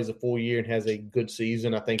if he plays a full year and has a good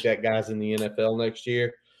season, I think that guy's in the NFL next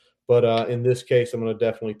year. But in this case, I'm going to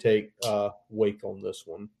definitely take Wake on this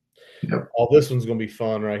one. Yep. Oh, this one's going to be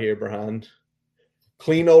fun right here, Brian.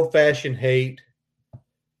 Clean old-fashioned hate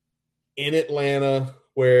in Atlanta,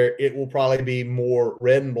 where it will probably be more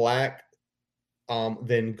red and black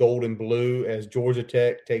than gold and blue as Georgia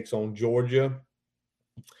Tech takes on Georgia.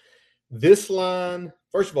 This line,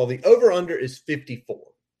 first of all, the over-under is 54.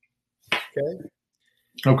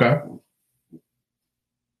 Okay.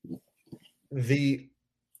 The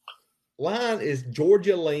line is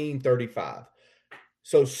Georgia laying 35.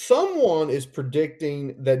 So someone is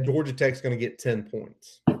predicting that Georgia Tech's going to get 10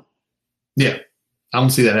 points. Yeah, I don't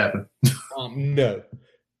see that happen. No.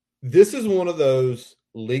 This is one of those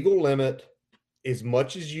legal limit, as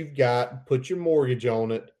much as you've got, put your mortgage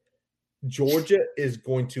on it. Georgia is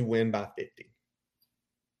going to win by 50.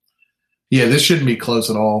 Yeah, this shouldn't be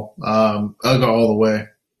close at all. I'll go all the way.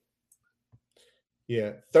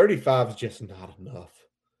 Yeah, 35 is just not enough.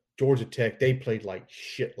 Georgia Tech, they played like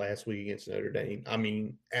shit last week against Notre Dame. I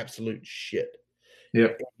mean, absolute shit.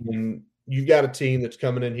 Yep. And you've got a team that's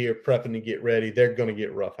coming in here prepping to get ready. They're going to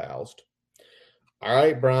get roughhoused. All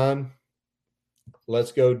right, Brian,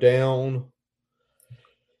 let's go down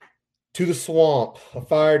to the swamp. I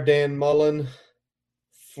fired Dan Mullen.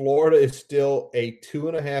 Florida is still a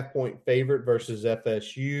 2.5-point favorite versus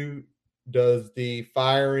FSU. Does the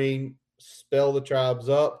firing spell the tribes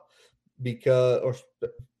up get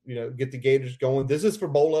the Gators going? This is for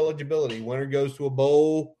bowl eligibility. Winner goes to a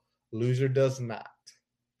bowl, loser does not.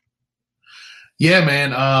 Yeah,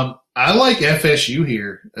 man. I like FSU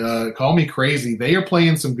here. Call me crazy. They are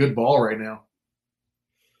playing some good ball right now.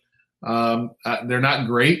 They're not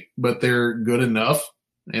great, but they're good enough.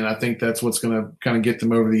 And I think that's what's going to kind of get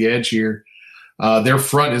them over the edge here. Their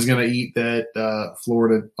front is going to eat that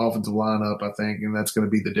Florida offensive lineup, I think, and that's going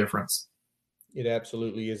to be the difference. It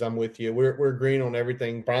absolutely is. I'm with you. We're agreeing on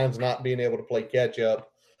everything. Brian's not being able to play catch up,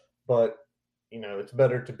 but it's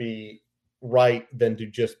better to be right than to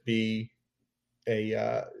just be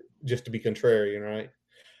contrarian, right?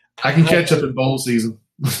 I can catch up in bowl season.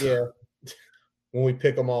 Yeah. When we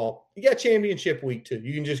pick them all. You got championship week too.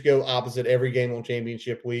 You can just go opposite every game on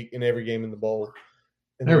championship week and every game in the bowl.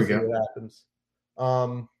 And there we go. What happens.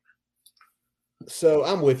 So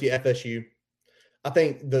I'm with you, FSU. I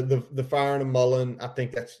think the firing of Mullen, I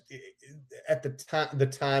think that's at the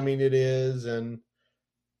timing it is, and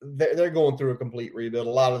they're going through a complete rebuild. A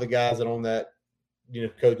lot of the guys that are on that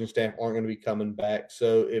coaching staff aren't going to be coming back.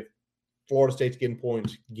 So if Florida State's getting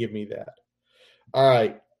points, give me that. All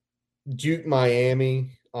right. Duke,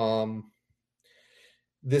 Miami.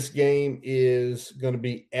 This game is going to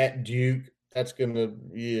be at Duke. It's going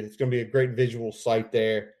to be a great visual sight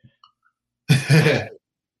there.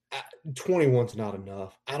 21's not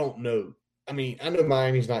enough. I don't know. I mean, I know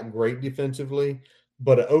Miami's not great defensively,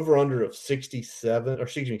 but an over-under of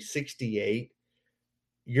 68.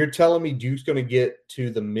 You're telling me Duke's going to get to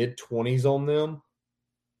the mid-20s on them?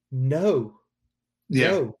 No.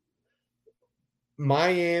 Yeah. No.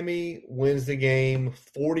 Miami wins the game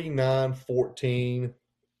 49-14.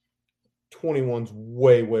 21's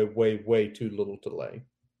way, way, way, way too little to lay.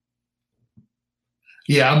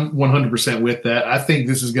 Yeah, I'm 100% with that. I think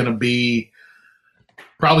this is going to be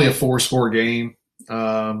probably a 4-score game.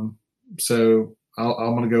 So I'm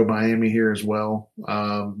going to go Miami here as well.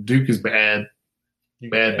 Duke is bad.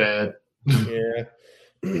 Bad. Yeah.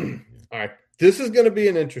 All right. This is going to be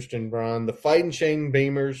an interesting, Brian. The Fighting Shane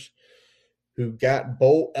Beamers who got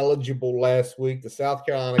bowl eligible last week. The South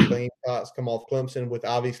Carolina Gamecocks come off Clemson with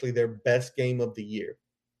obviously their best game of the year.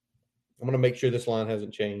 I'm going to make sure this line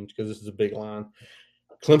hasn't changed because this is a big line.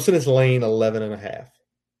 Clemson is laying 11.5.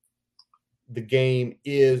 The game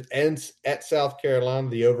ends at South Carolina.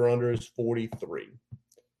 The over-under is 43.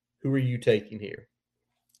 Who are you taking here?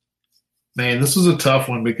 Man, this was a tough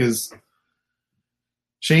one because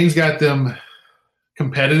Shane's got them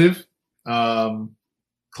competitive.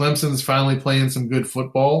 Clemson's finally playing some good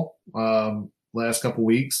football last couple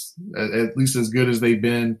weeks, at least as good as they've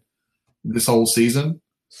been this whole season.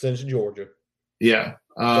 Since Georgia. Yeah.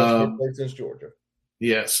 Since Georgia.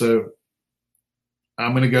 Yeah, so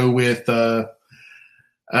I'm going to go with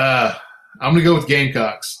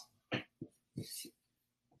Gamecocks.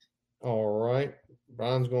 All right.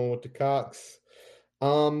 Brian's going with the Cox.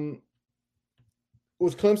 Was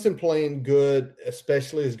Clemson playing good,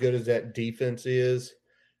 especially as good as that defense is?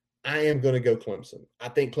 I am going to go Clemson. I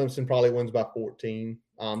think Clemson probably wins by 14.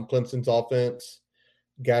 Clemson's offense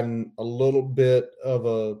gotten a little bit of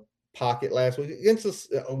a pocket last week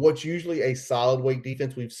against what's usually a solid weight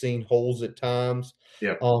defense. We've seen holes at times.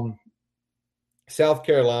 Yeah. South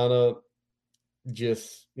Carolina,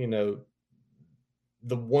 just,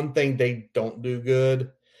 the one thing they don't do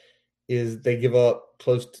good is they give up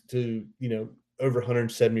close to over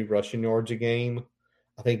 170 rushing yards a game.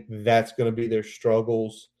 I think that's going to be their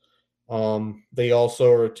struggles. They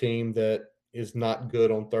also are a team that is not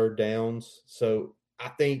good on third downs. So I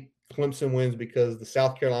think Clemson wins because the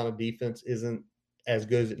South Carolina defense isn't as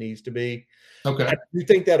good as it needs to be. Okay. I do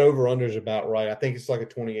think that over-under is about right. I think it's like a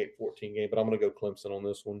 28-14 game, but I'm going to go Clemson on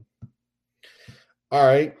this one. All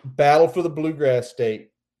right, battle for the Bluegrass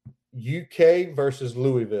State. UK versus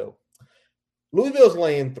Louisville. Louisville's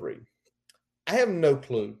laying 3. I have no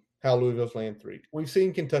clue how Louisville's laying 3. We've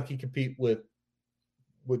seen Kentucky compete with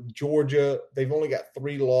Georgia. They've only got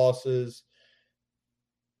 3 losses.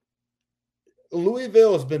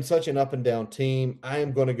 Louisville has been such an up-and-down team. I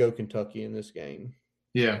am going to go Kentucky in this game.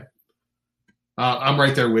 Yeah. I'm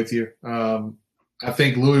right there with you. I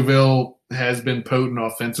think Louisville has been potent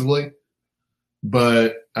offensively,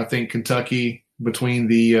 but I think Kentucky, between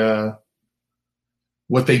the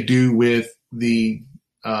what they do with their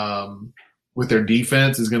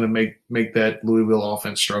defense, is going to make that Louisville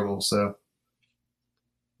offense struggle. So,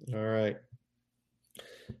 all right.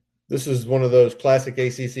 This is one of those classic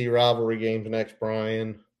ACC rivalry games next,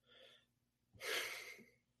 Brian.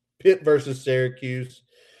 Pitt versus Syracuse.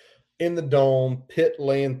 In the Dome, Pitt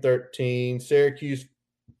laying 13. Syracuse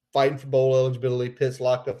fighting for bowl eligibility. Pitt's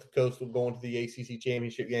locked up the Coastal going to the ACC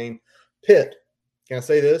championship game. Pitt, can I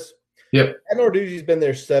say this? Yep. Admiral Duty's been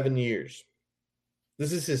there 7 years.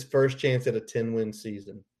 This is his first chance at a 10-win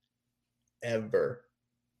season ever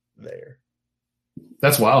there.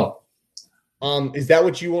 That's wild. Is that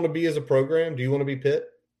what you want to be as a program? Do you want to be Pitt?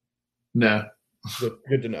 No.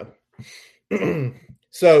 Good to know.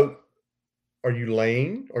 So, are you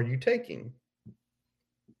laying or are you taking?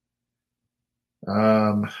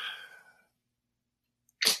 I'll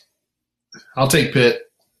take Pitt.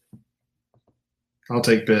 I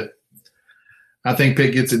think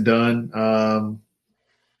Pitt gets it done.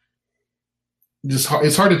 It's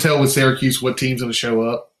hard to tell with Syracuse what team's going to show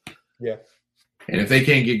up. Yeah. And if they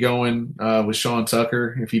can't get going with Sean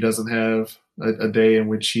Tucker, if he doesn't have a day in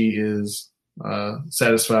which he is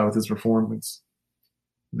satisfied with his performance,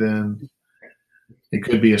 then it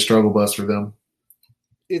could be a struggle bus for them.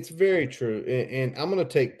 It's very true. And I'm going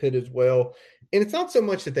to take Pitt as well. And it's not so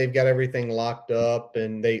much that they've got everything locked up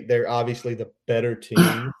and they're obviously the better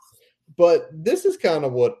team. But this is kind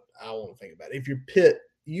of what I want to think about. If you're Pitt,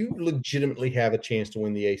 you legitimately have a chance to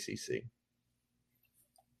win the ACC.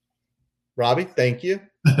 Robbie, thank you.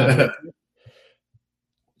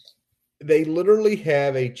 They literally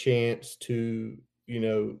have a chance to,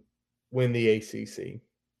 win the ACC.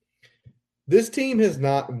 This team has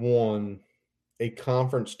not won a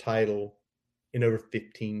conference title in over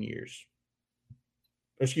 15 years.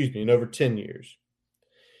 In over 10 years.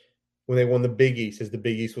 When they won the Big East, as the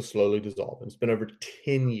Big East was slowly dissolving. It's been over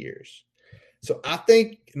 10 years. So I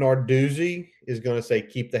think Narduzzi is going to say,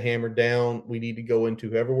 keep the hammer down. We need to go into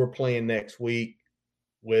whoever we're playing next week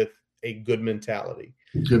with a good mentality.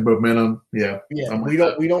 Good momentum. Yeah. We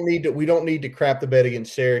don't need to crap the bed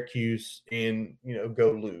against Syracuse and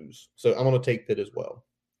go lose. So I'm going to take Pitt as well.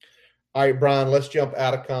 All right, Brian, let's jump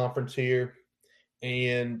out of conference here.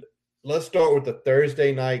 And let's start with the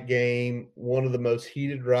Thursday night game, one of the most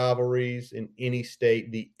heated rivalries in any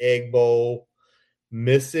state, the Egg Bowl.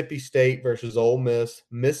 Mississippi State versus Ole Miss.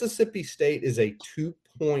 Mississippi State is a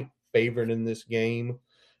 2-point favorite in this game.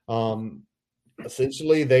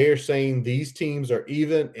 essentially they are saying these teams are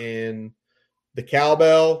even, and the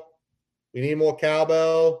cowbell, we need more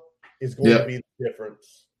cowbell, is going to be the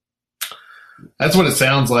difference. That's what it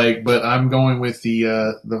sounds like, but I'm going with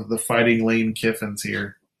the Fighting Lane Kiffins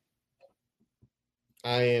here.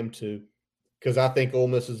 I am too, because I think Ole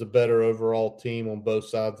Miss is a better overall team on both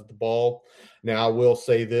sides of the ball. Now, I will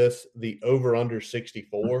say this, the over-under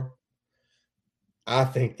 64, I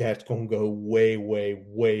think that's going to go way, way,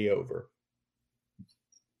 way over.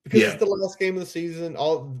 Because it's the last game of the season.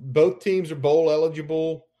 Both teams are bowl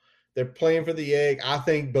eligible. They're playing for the egg. I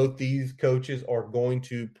think both these coaches are going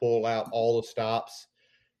to pull out all the stops.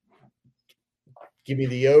 Give me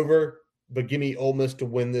the over, but give me Ole Miss to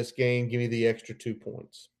win this game. Give me the extra 2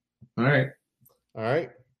 points. All right.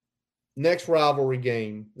 Next rivalry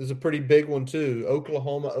game. This is a pretty big one too.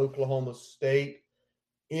 Oklahoma State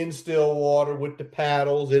in Stillwater with the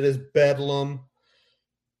paddles. It is bedlam.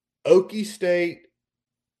 Okie State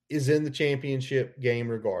is in the championship game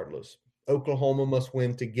regardless. Oklahoma must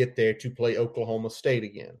win to get there to play Oklahoma State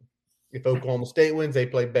again. If Oklahoma State wins, they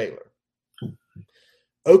play Baylor.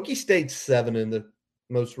 Okie State's 7 in the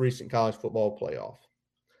most recent college football playoff.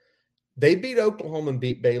 They beat Oklahoma and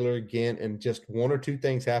beat Baylor again, and just one or two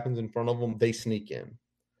things happens in front of them, they sneak in.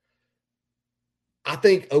 I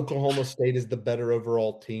think Oklahoma State is the better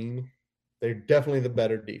overall team. They're definitely the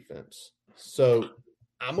better defense. So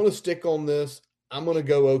I'm going to stick on this. I'm going to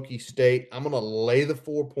go Okie State. I'm going to lay the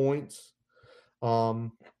 4 points,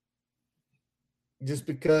 just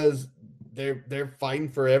because they're fighting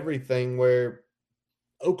for everything. Where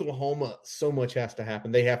Oklahoma, so much has to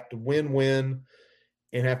happen. They have to win,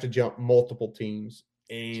 and have to jump multiple teams.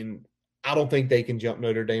 And I don't think they can jump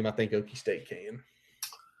Notre Dame. I think Okie State can.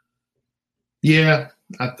 Yeah,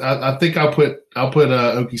 I think I'll put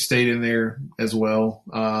Okie State in there as well.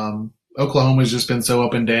 Oklahoma's just been so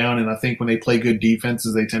up and down, and I think when they play good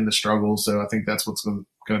defenses, they tend to struggle. So I think that's what's going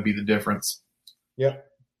to be the difference. Yep.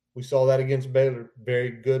 We saw that against Baylor. Very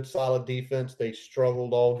good, solid defense. They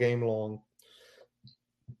struggled all game long.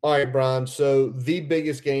 All right, Brian. So the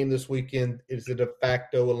biggest game this weekend is a de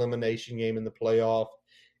facto elimination game in the playoff.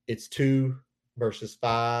 It's 2 versus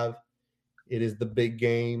 5. It is the big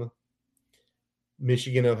game.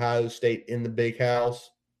 Michigan, Ohio State in the big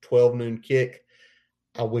house, 12 noon kick.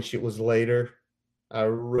 I wish it was later. I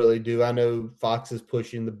really do. I know Fox is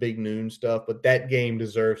pushing the big noon stuff, but that game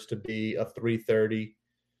deserves to be a 3:30.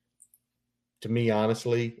 To me,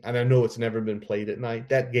 honestly, and I know it's never been played at night,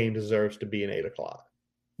 that game deserves to be an 8 o'clock.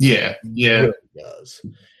 Yeah. It really does.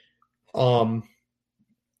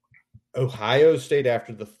 Ohio State,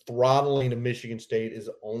 after the throttling of Michigan State, is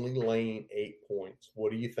only laying 8 points.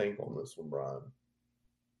 What do you think on this one, Brian?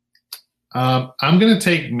 I'm going to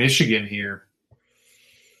take Michigan here.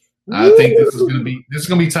 I think this is going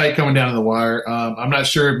to be tight coming down to the wire. I'm not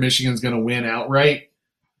sure if Michigan's going to win outright,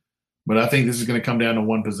 but I think this is going to come down to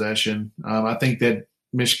one possession. I think that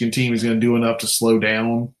Michigan team is going to do enough to slow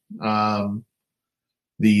down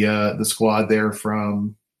the squad there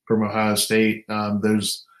from Ohio State.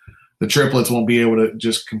 The triplets won't be able to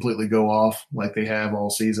just completely go off like they have all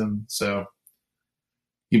season. So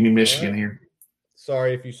give me Michigan here.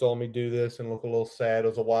 Sorry if you saw me do this and look a little sad. It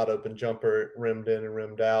was a wide open jumper, rimmed in and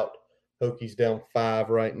rimmed out. Hokies down 5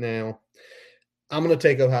 right now. I'm going to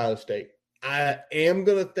take Ohio State. I am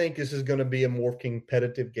going to think this is going to be a more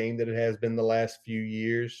competitive game than it has been the last few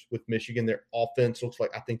years with Michigan. Their offense looks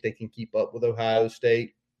like I think they can keep up with Ohio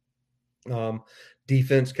State.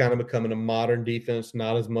 Defense kind of becoming a modern defense,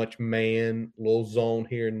 not as much man, little zone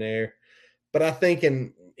here and there. But I think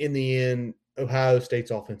in the end, Ohio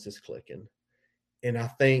State's offense is clicking. And I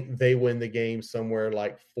think they win the game somewhere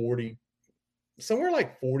like 42-30,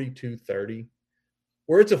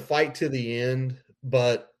 where it's a fight to the end,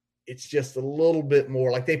 but it's just a little bit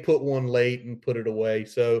more like they put one late and put it away.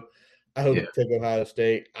 So I hope to take Ohio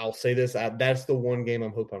State. I'll say this. That's the one game I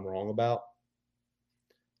hope I'm wrong about.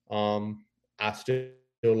 I still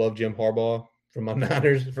love Jim Harbaugh from my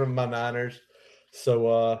Niners.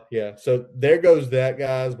 So, So there goes that,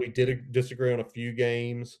 guys. We did disagree on a few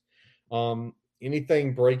games.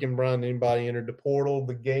 Anything breaking, Brian? Anybody entered the portal?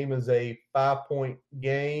 The game is a 5-point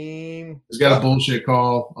game. He's got a bullshit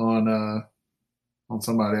call on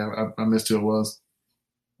somebody. I missed who it was.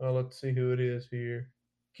 Oh, let's see who it is here.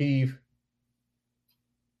 Keeve.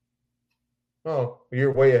 Oh,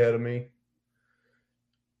 you're way ahead of me.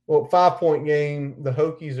 Well, 5-point game. The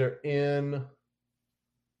Hokies are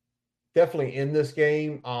definitely in this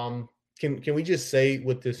game. Can we just say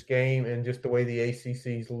with this game and just the way the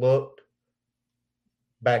ACC's looked,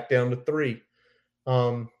 back down to 3.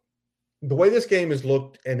 The way this game has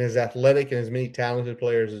looked and as athletic and as many talented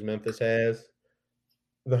players as Memphis has,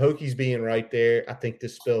 the Hokies being right there, I think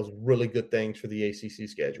this spells really good things for the ACC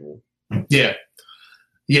schedule. Yeah.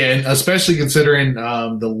 Yeah, and especially considering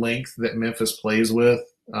the length that Memphis plays with.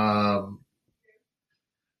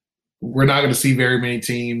 We're not going to see very many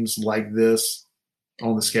teams like this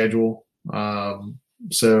on the schedule.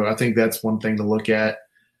 So I think that's one thing to look at.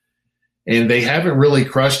 And they haven't really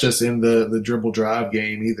crushed us in the dribble drive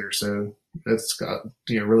game either. So that's got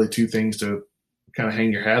really two things to kind of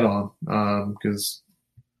hang your hat on, because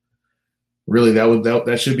really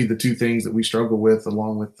that should be the two things that we struggle with,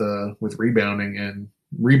 along with rebounding. And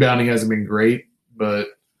rebounding hasn't been great, but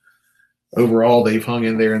overall they've hung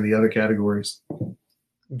in there in the other categories.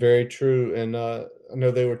 Very true. And I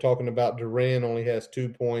know they were talking about Duran only has 2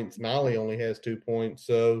 points. Malley only has 2 points.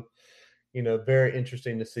 So, very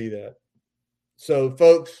interesting to see that. So,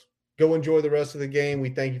 folks, go enjoy the rest of the game. We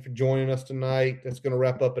thank you for joining us tonight. That's going to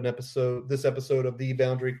wrap up this episode of the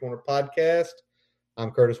Boundary Corner podcast.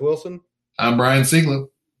 I'm Curtis Wilson. I'm Brian Siegler.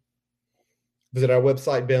 Visit our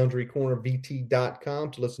website,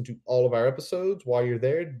 boundarycornervt.com, to listen to all of our episodes. While you're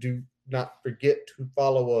there, do not forget to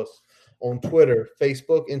follow us on Twitter,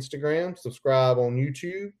 Facebook, Instagram. Subscribe on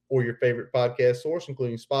YouTube or your favorite podcast source,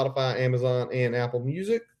 including Spotify, Amazon, and Apple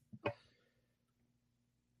Music.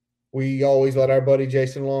 We always let our buddy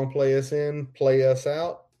Jason Long play us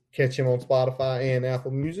out. Catch him on Spotify and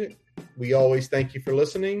Apple Music. We always thank you for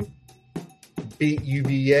listening. Beat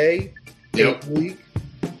UVA. Yep. Week.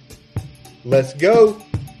 Let's go.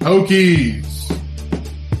 Hokies.